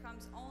that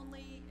comes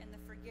only in the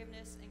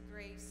forgiveness and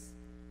grace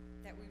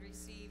that we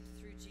received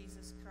through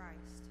Jesus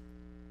Christ.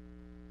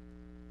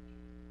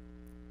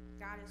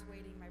 God is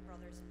waiting, my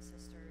brothers and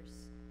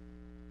sisters.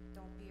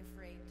 Don't be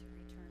afraid to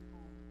return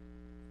home.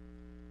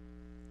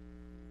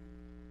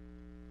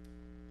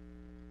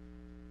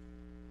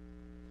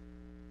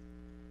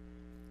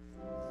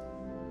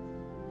 Father, we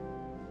have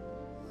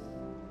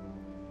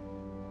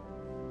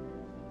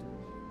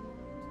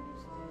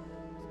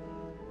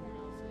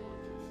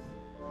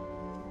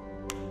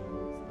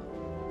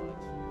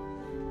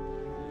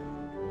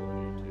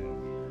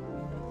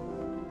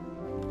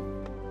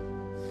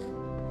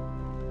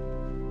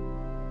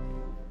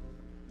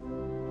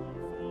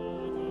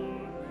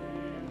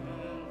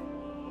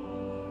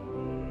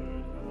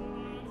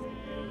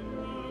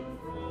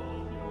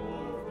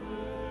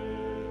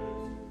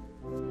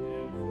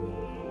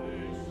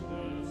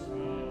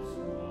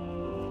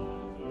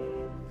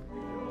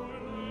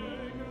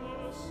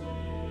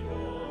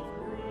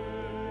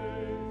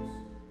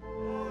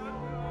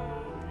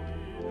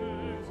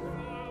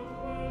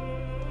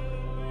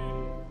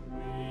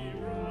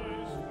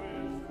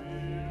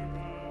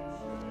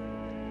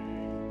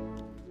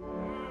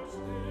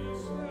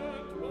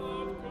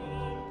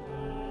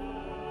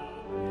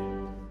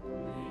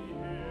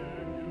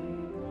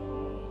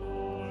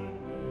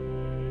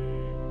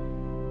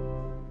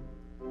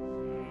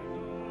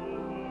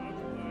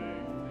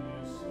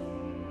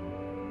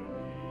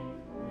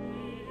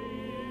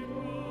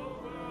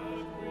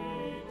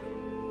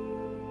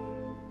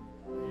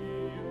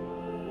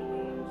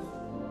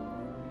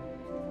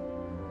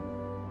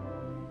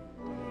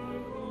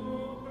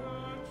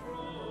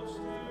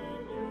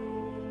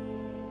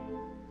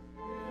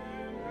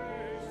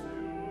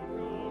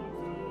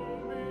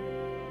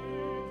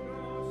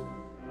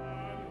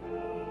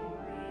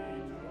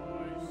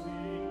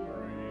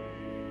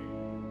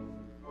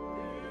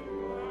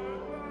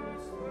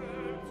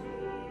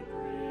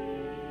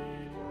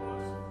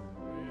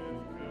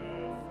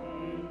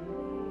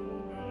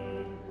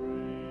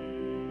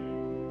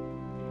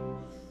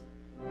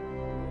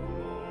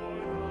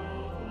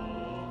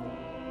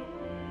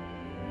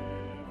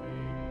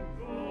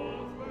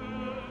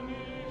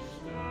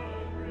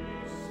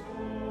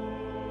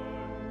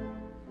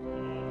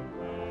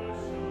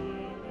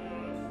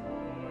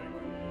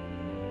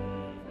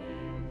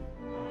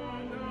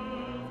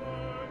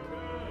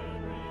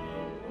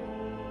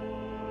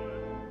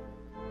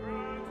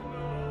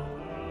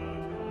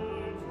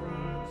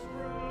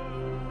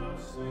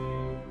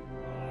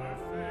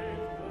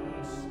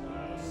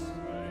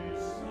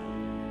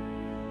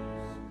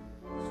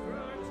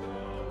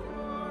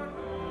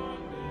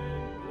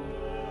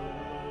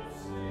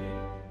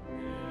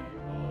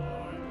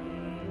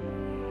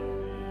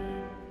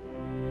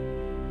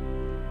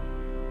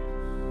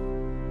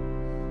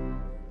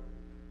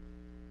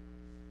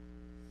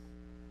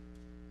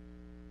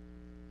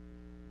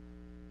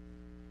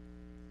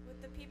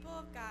the people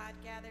of God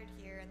gathered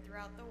here and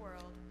throughout the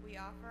world, we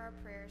offer our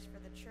prayers for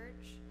the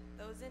church,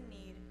 those in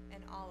need,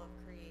 and all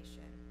of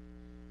creation.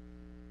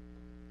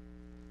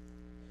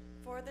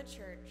 For the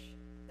church,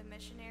 the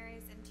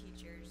missionaries and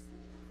teachers,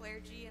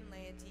 clergy and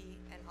laity,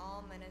 and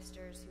all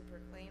ministers who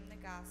proclaim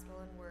the gospel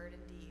in word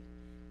and deed,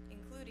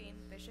 including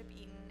Bishop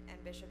Eaton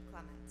and Bishop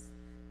Clements.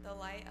 The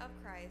light of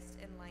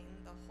Christ enlighten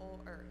the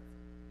whole earth.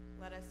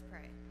 Let us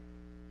pray.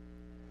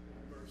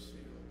 Have mercy,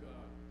 O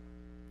God.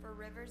 For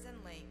rivers and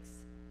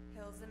lakes,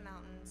 hills and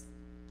mountains,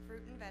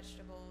 fruit and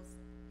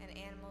vegetables, and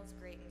animals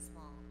great and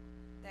small,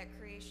 that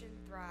creation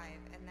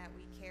thrive and that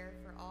we care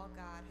for all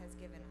God has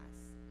given us.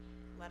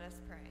 Let us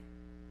pray.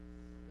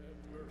 Have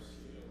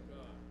mercy, O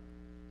God.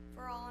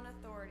 For all in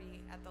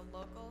authority at the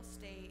local,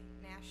 state,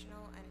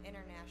 national, and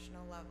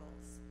international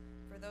levels,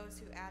 for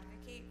those who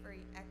advocate for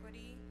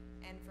equity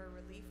and for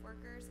relief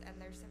workers and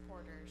their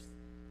supporters,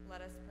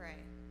 let us pray.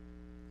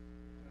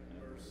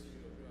 Have mercy,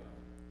 O God.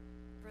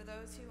 For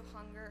those who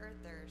hunger or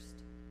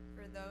thirst,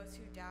 for those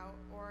who doubt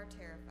or are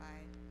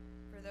terrified,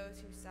 for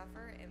those who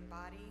suffer in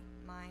body,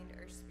 mind,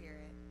 or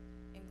spirit,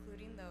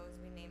 including those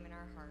we name in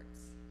our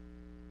hearts,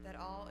 that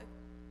all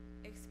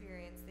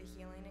experience the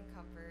healing and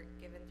comfort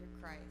given through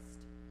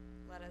Christ.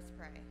 Let us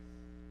pray.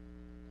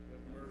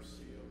 Have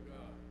mercy, O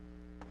God.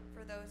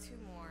 For those who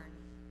mourn,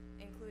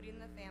 including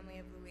the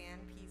family of Luann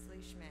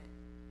Peasley Schmidt,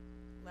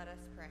 let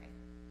us pray.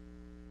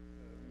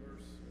 Have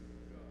mercy, O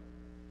God.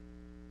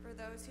 For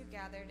those who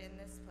gathered in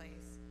this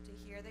place to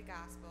hear the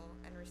gospel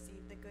and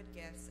receive the good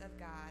gifts of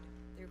God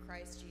through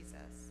Christ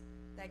Jesus,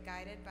 that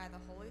guided by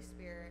the Holy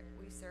Spirit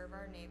we serve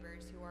our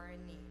neighbors who are in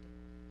need,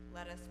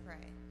 let us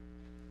pray.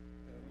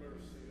 Have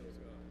mercy, O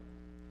God.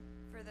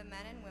 For the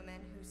men and women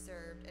who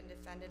served and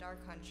defended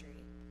our country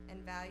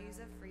and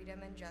values of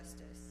freedom and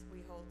justice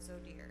we hold so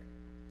dear,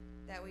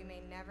 that we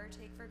may never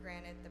take for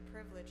granted the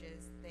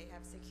privileges they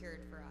have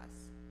secured for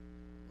us,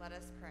 let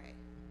us pray.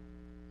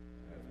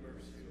 Have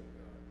mercy, O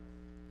God.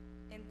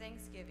 In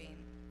thanksgiving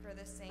for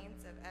the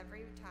saints of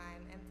every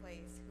time and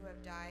place who have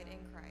died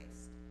in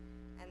Christ,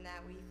 and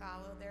that we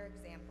follow their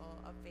example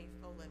of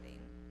faithful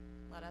living,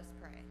 let us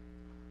pray.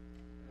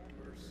 Have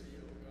mercy,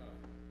 O God.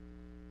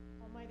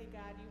 Almighty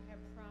God, you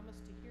have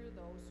promised to hear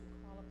those who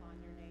call upon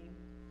your name.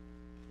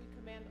 We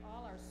commend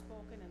all our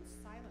spoken and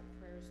silent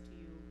prayers to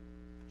you,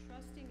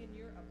 trusting in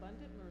your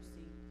abundant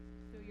mercy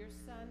through your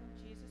Son,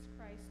 Jesus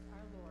Christ,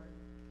 our Lord.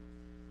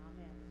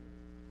 Amen.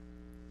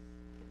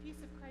 The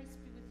peace of Christ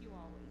be with you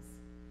always.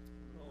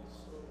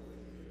 Also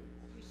with you.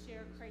 We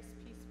share Christ's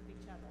peace with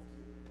each other.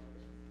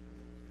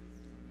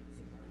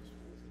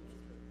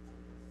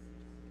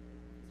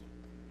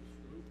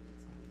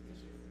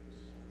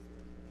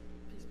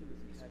 Peace be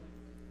with you, Ted.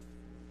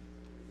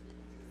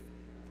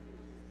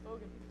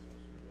 Logan.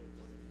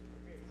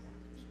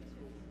 Peace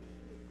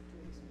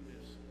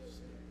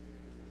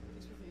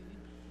be with you.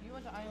 You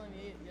went to Island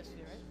 8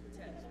 yesterday, right?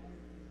 Ted.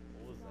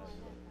 What was that?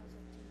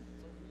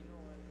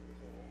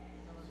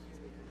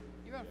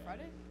 You were on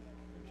Friday?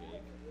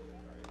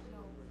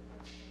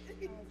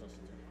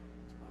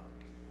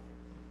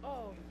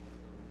 Oh.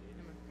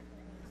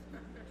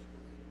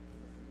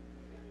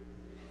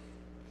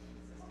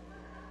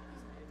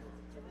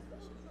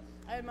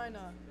 I had mine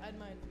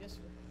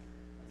yesterday.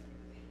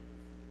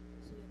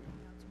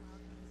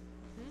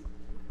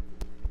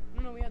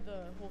 No, we had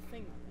the whole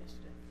thing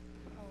yesterday.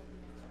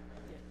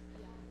 Yeah.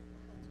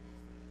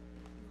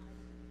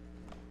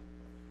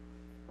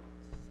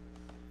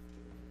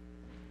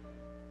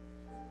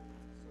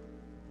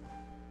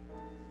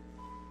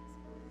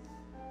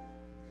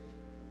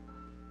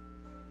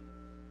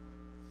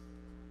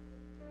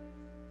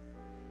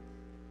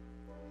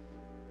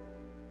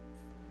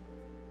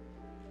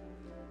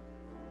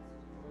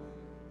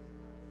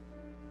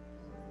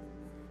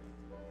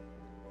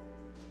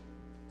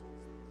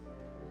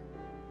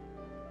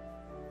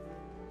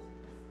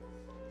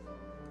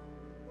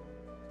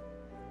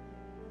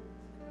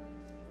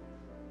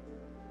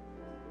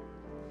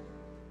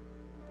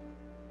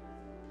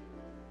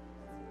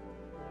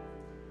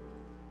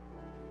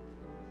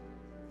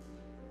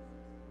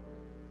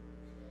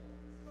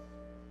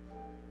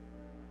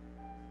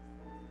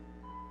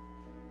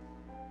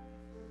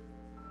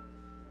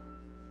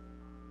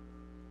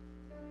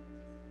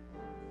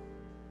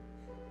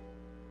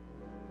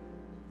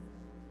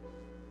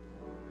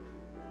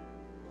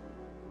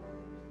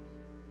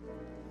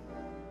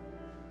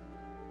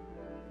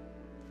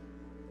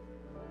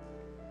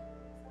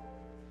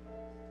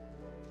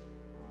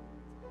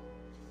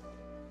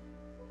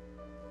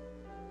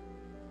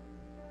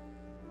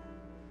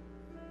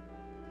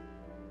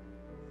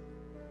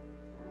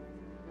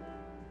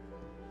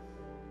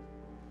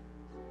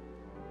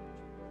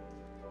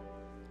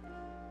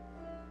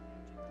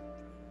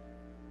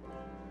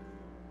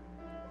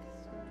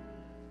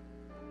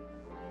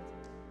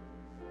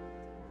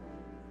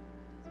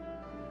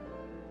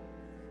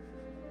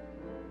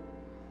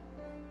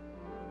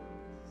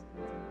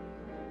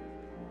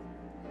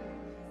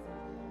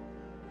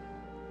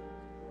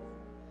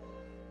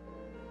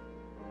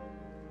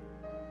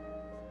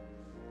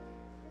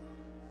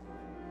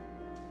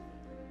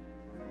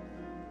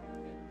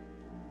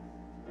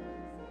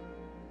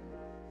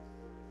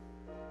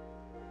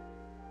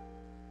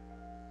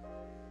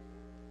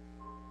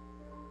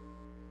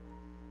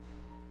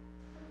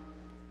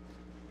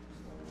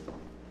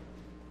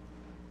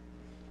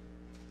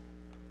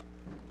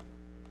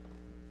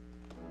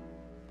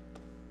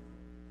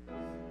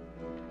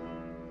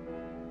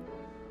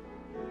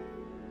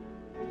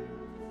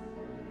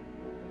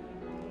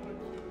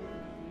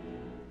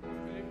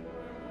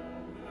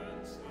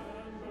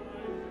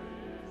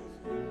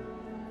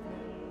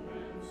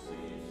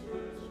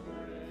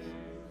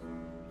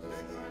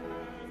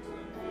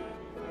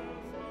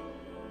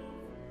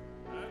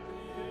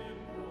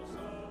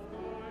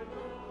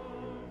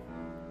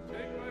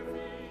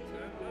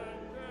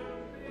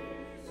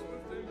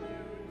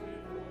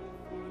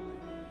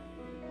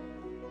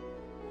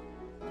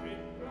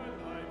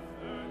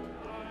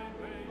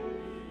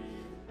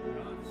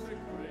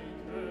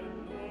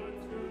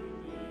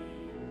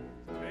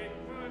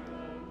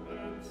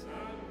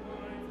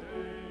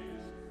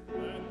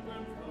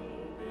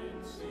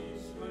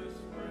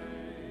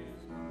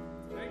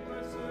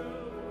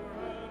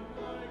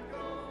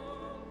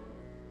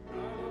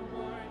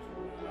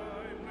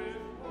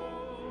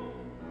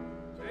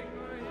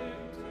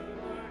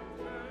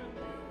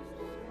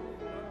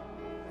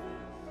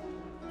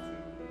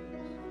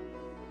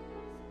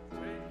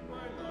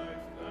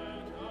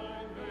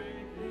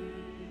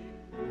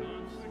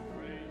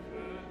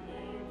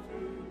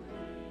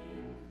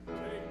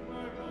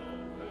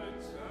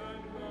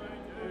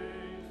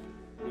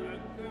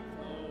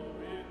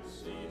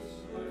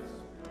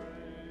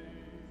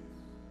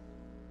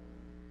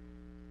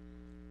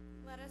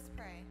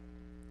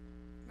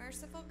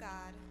 Merciful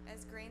God,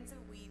 as grains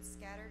of wheat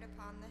scattered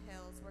upon the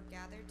hills were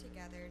gathered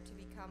together to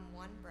become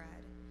one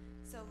bread,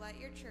 so let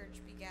your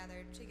church be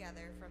gathered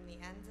together from the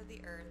ends of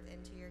the earth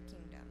into your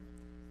kingdom.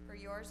 For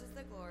yours is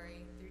the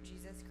glory, through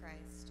Jesus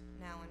Christ,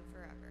 now and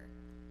forever.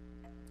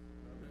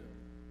 Amen.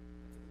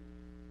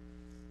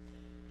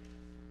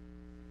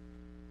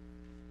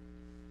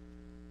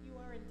 You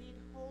are indeed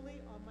holy,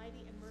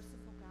 almighty, and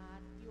merciful God.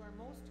 You are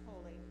most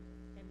holy,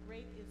 and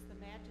great is the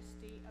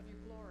majesty of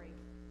your glory.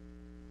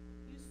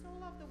 You so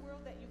loved the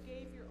world that you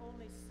gave your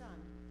only Son,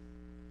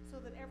 so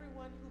that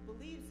everyone who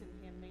believes in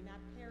him may not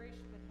perish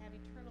but have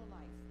eternal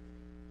life.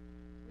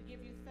 We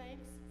give you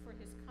thanks for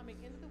his coming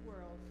into the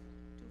world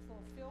to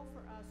fulfill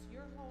for us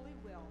your holy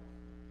will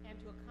and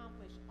to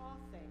accomplish all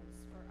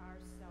things for our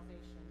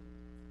salvation.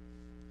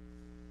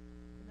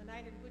 In the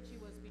night in which he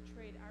was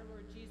betrayed, our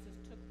Lord Jesus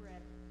took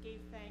bread,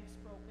 gave thanks,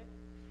 broke it,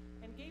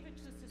 and gave it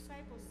to his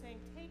disciples, saying,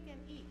 "Take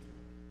and eat.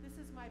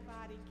 This is my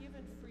body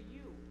given for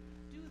you.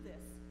 Do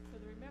this for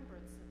the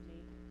remembrance of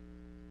me."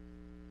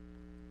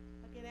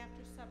 Again,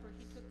 after supper,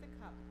 he took the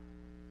cup.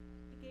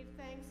 He gave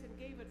thanks and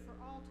gave it for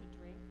all to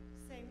drink,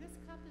 saying, "This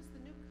cup is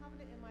the new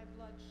covenant in my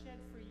blood, shed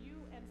for you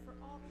and for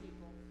all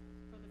people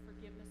for the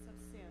forgiveness of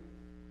sin.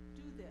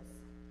 Do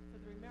this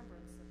for the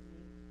remembrance of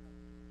me."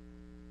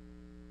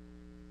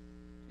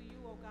 To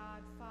you, O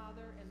God,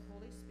 Father, and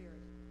Holy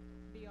Spirit,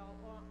 be all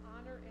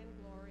honor and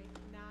glory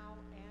now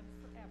and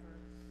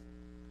forever.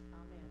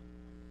 Amen.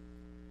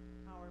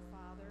 Our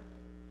Father,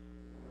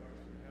 Who art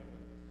in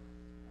heaven,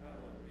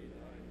 hallowed be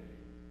thy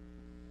name.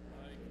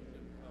 Thy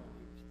kingdom come,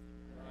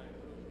 thy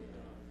will be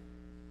done,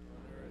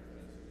 on earth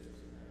as it is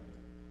in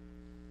heaven.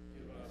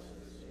 Give us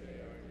this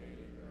day our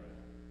daily bread,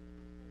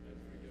 and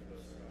forgive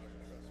us our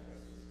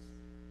trespasses,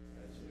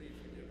 as we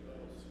forgive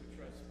those who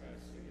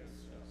trespass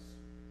against us.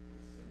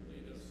 And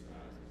lead us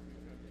not into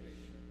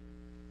temptation,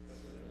 but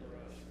deliver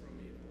us from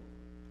evil.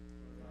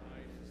 For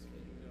thine is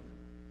the kingdom,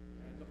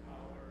 and the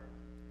power,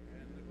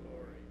 and the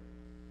glory,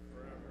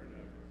 forever and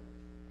ever.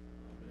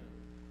 Amen.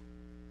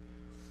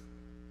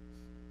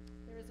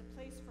 there is a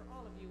place for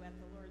all of you at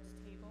the Lord's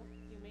table.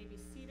 You may be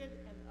seated,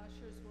 and the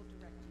ushers will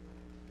direct you.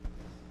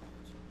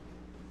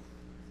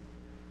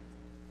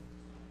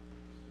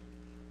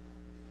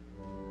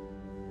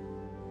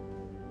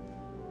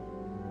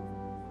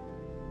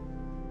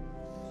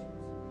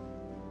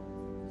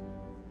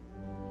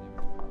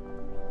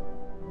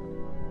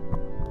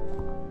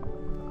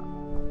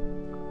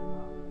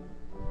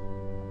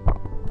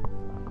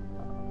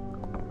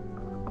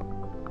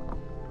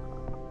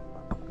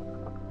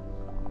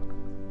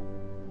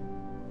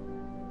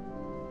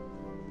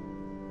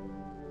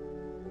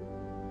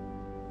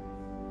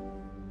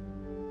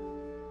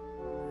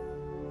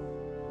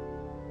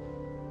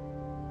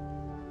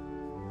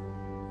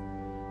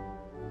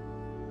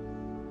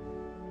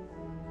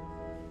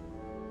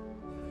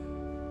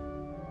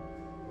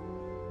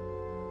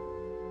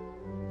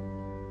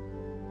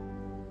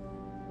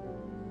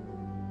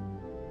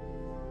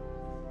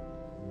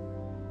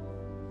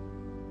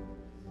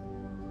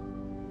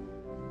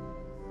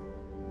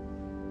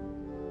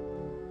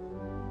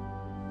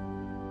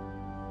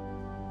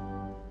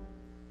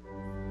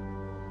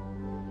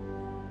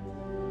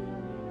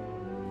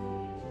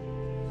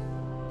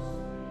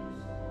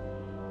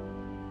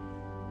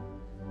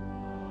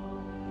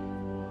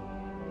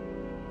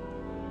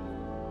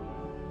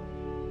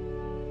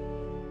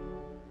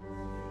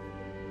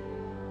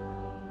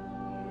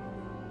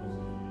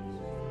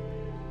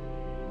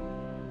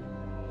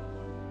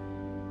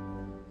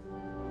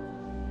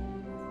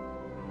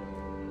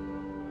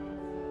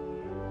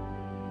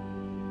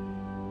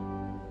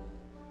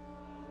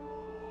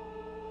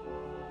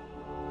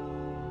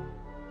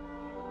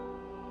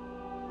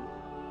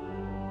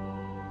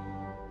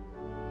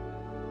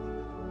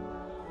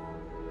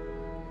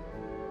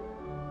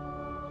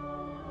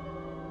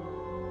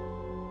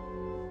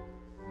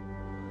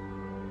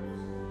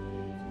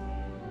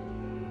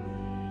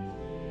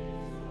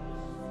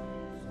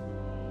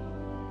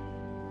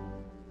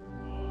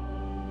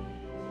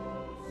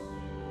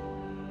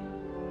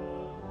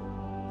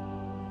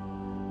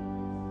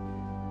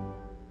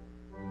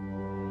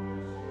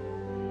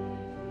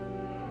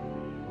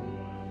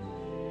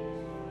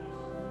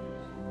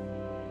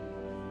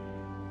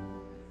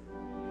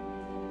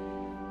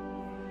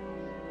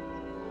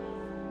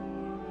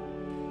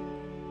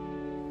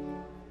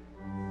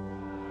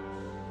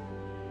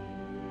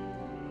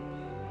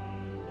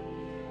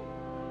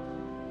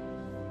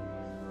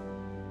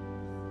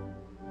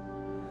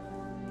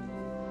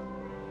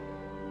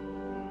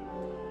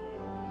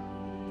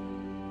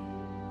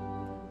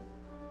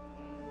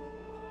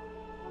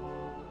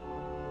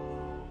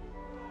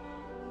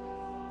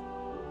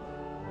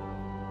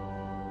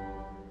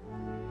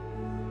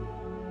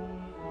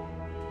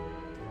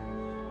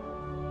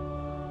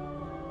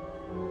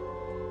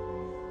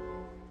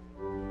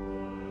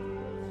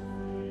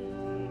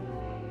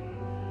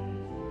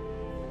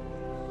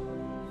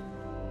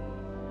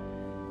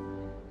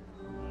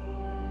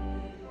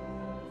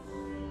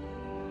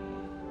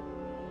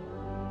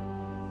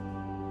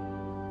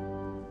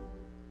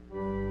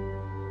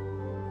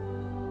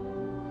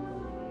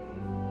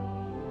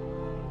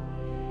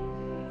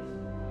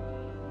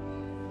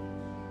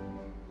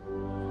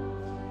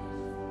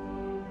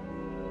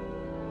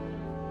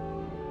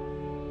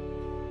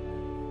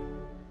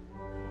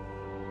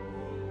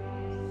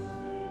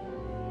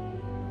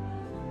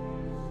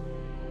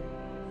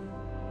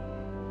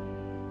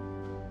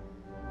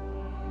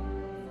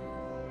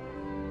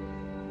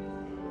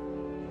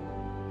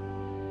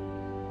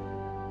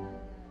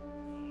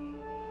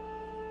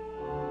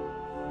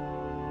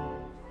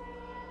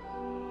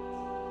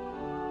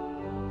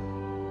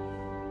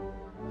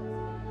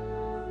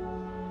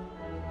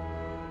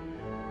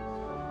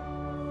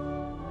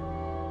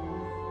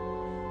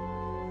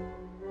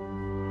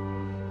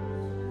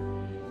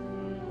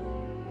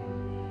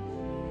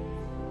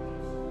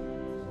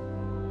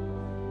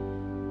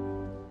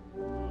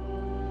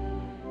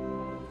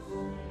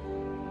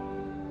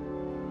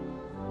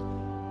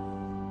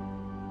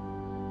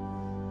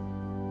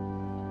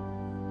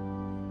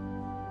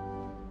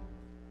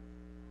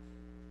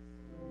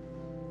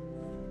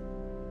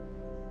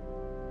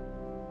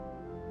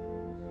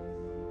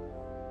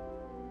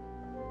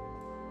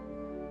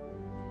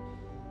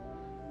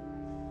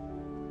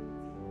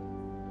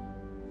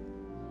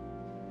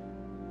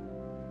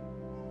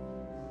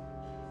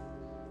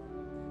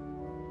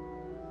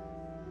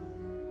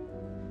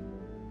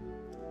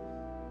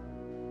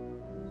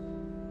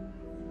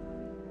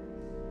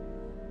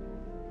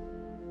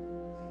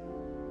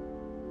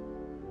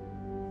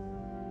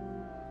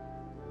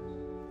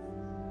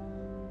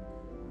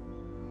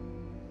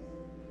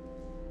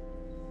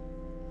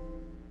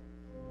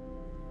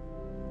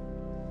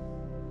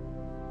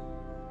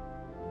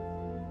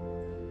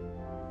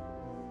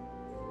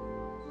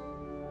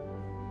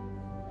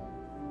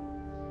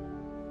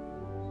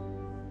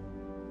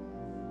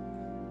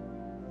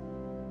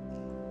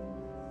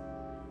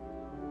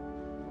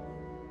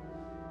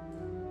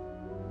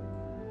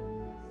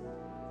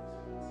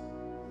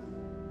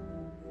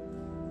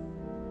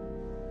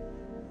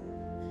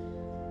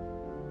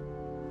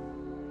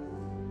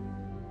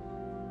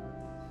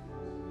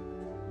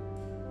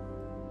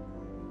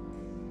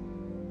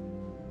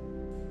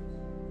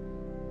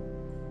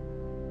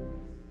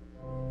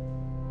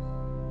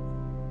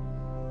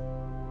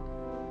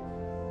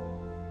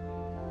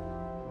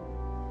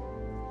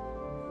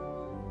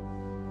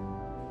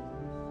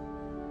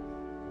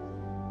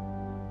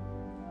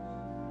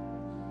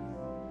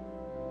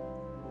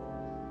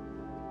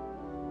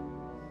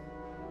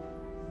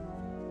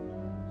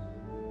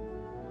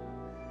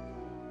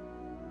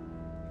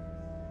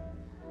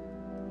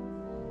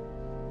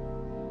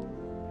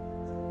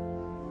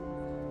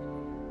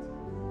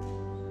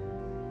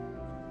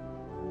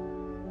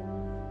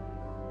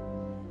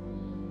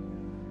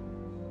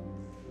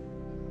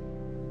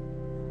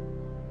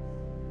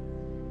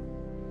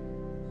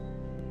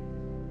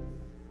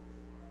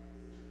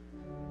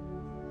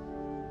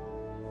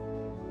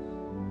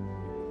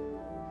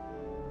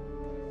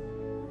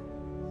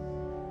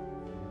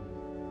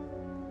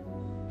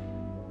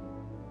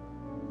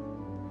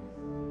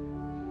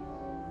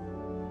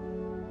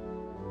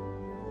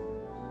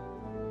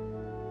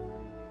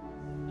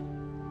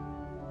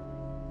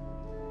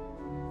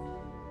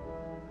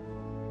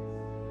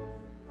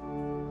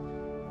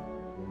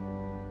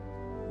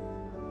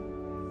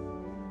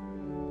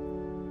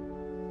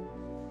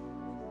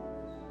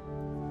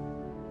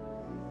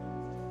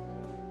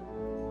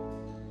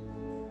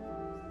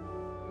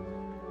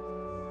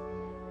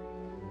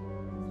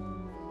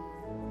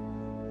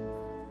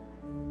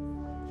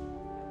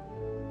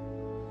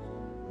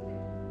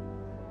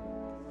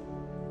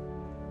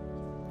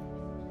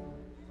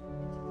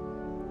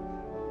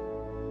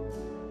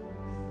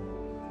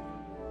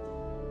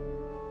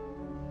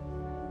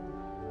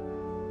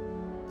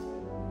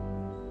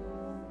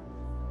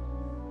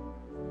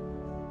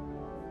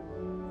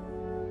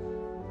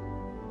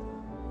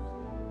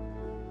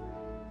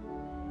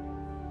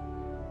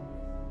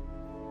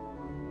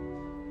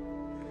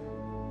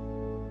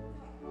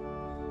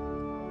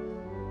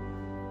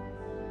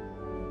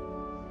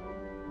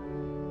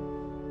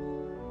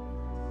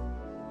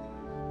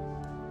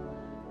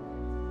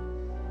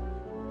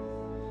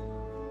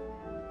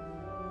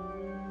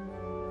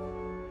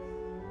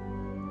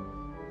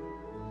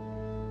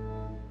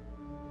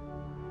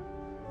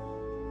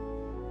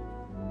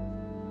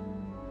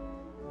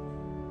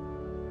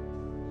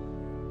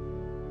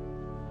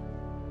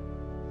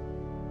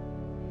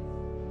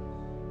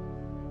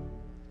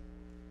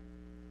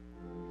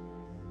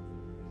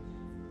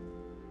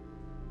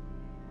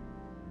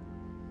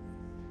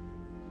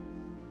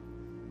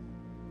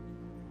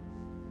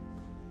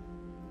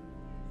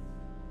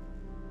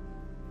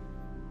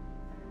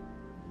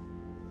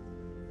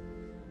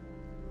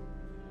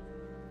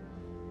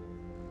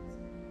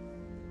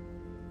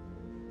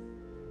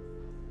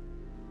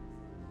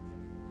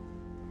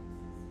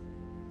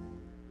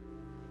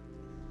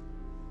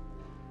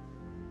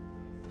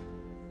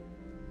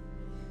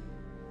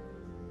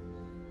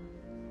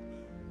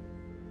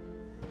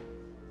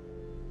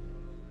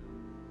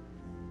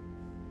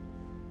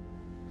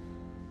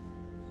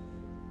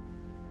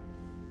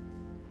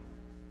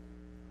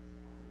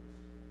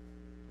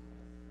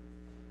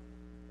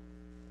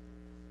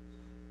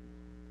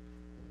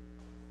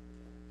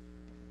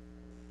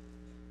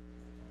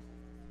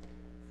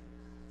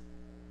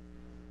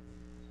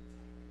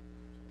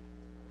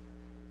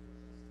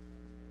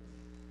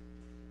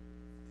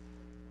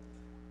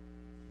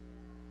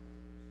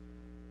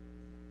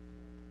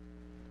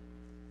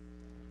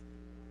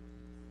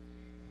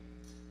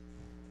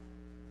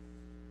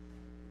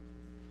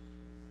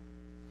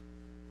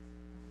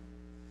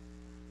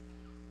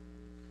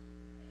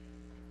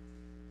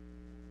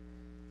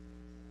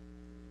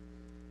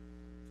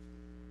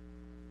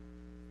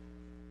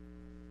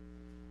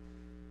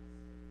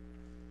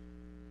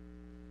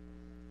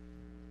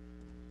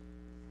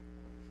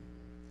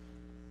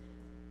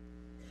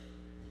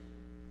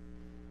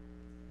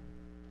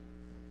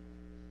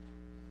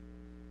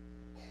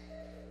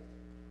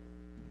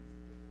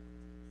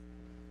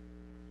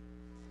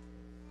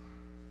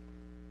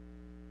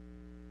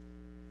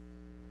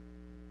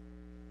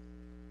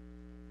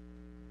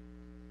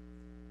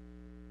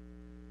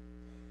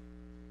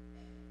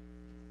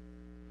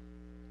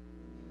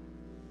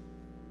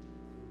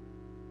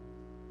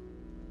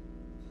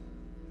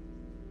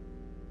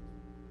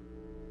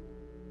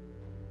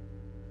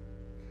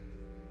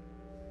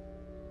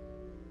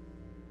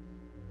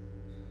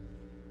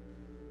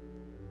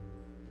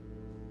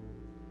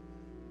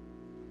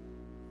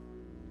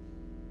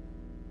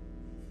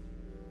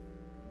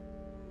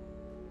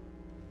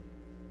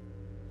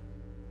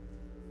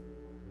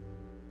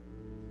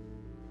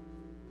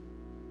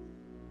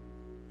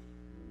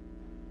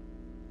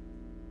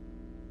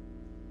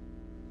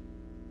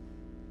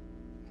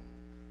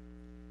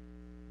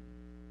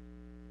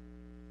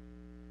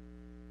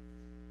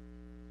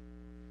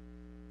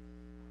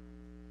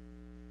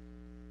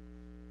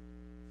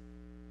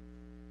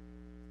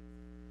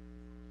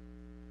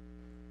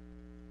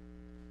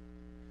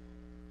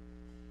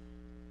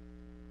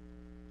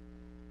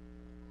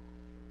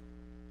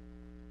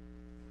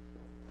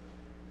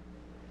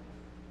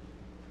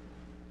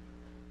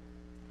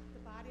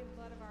 body and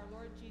blood of our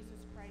Lord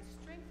Jesus Christ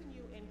strengthen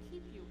you and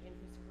keep you in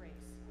his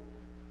grace.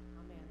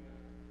 Amen.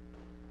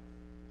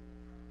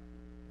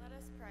 Let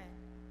us pray.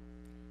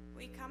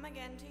 We come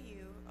again to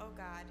you, O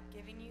God,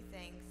 giving you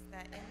thanks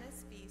that in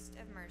this feast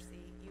of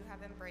mercy you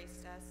have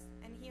embraced us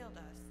and healed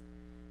us,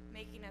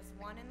 making us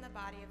one in the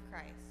body of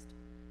Christ.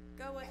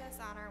 Go with us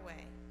on our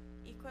way.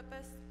 Equip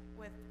us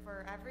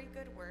for every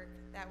good work,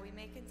 that we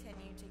may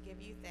continue to give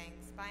you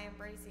thanks by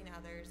embracing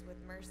others with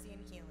mercy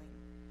and healing.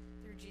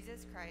 Through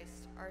Jesus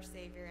Christ, our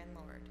Savior and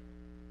Lord.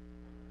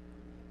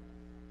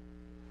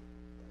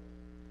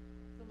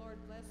 The Lord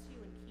bless you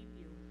and keep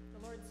you.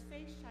 The Lord's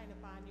face shine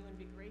upon you and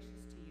be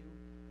gracious to you.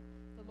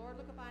 The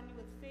Lord look upon you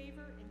with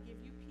favor and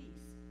give you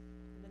peace.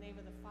 In the name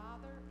of the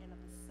Father, and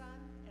of the Son,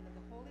 and of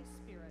the Holy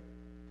Spirit.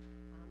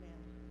 Amen.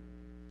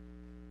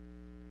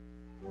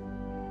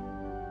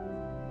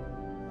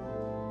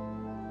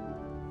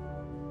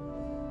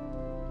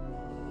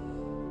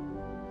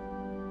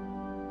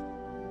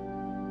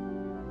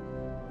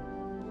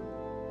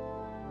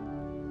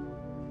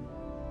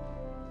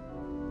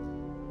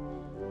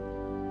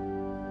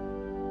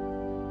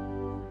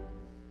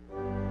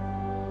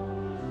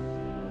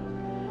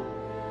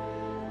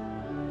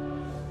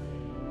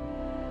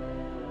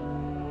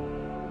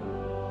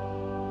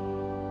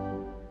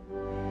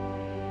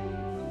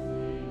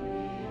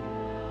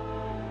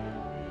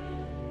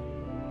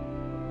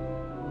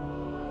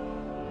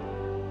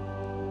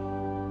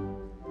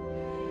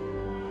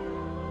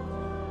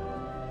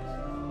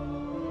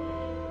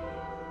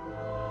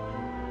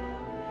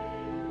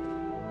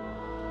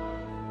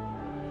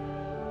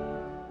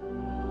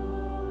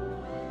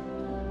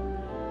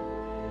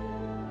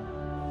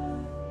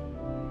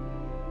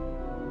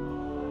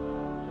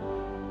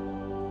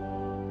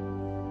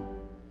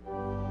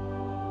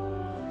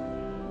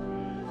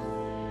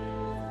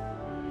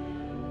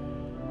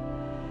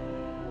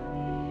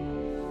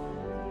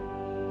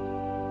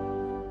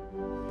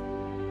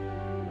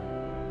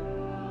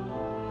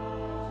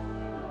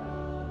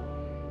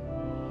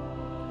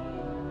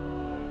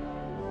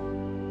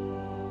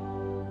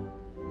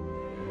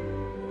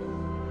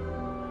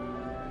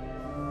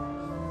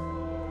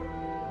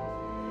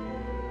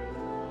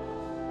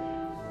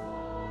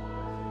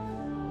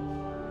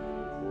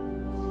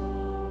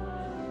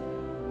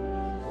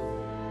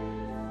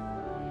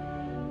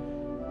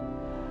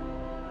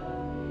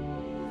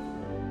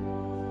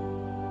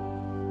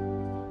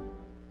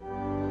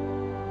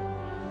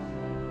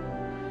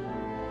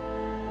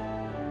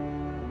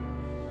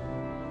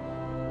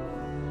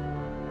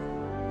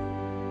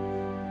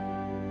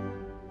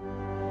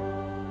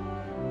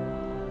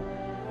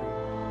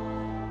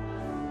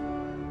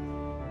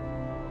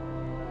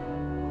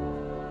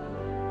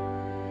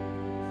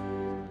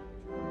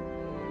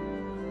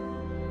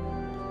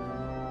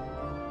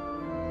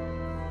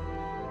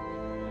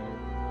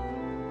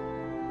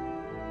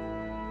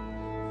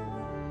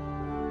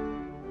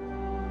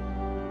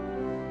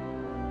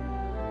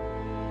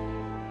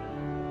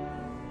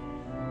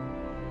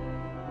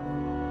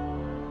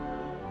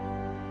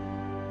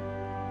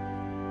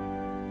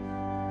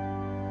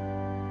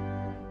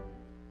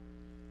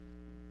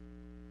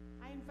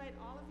 Invite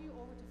all of you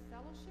over to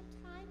fellowship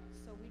time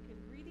so we can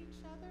greet each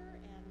other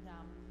and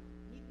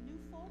meet new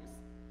folks.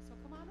 So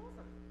come on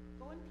over.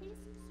 Go in peace.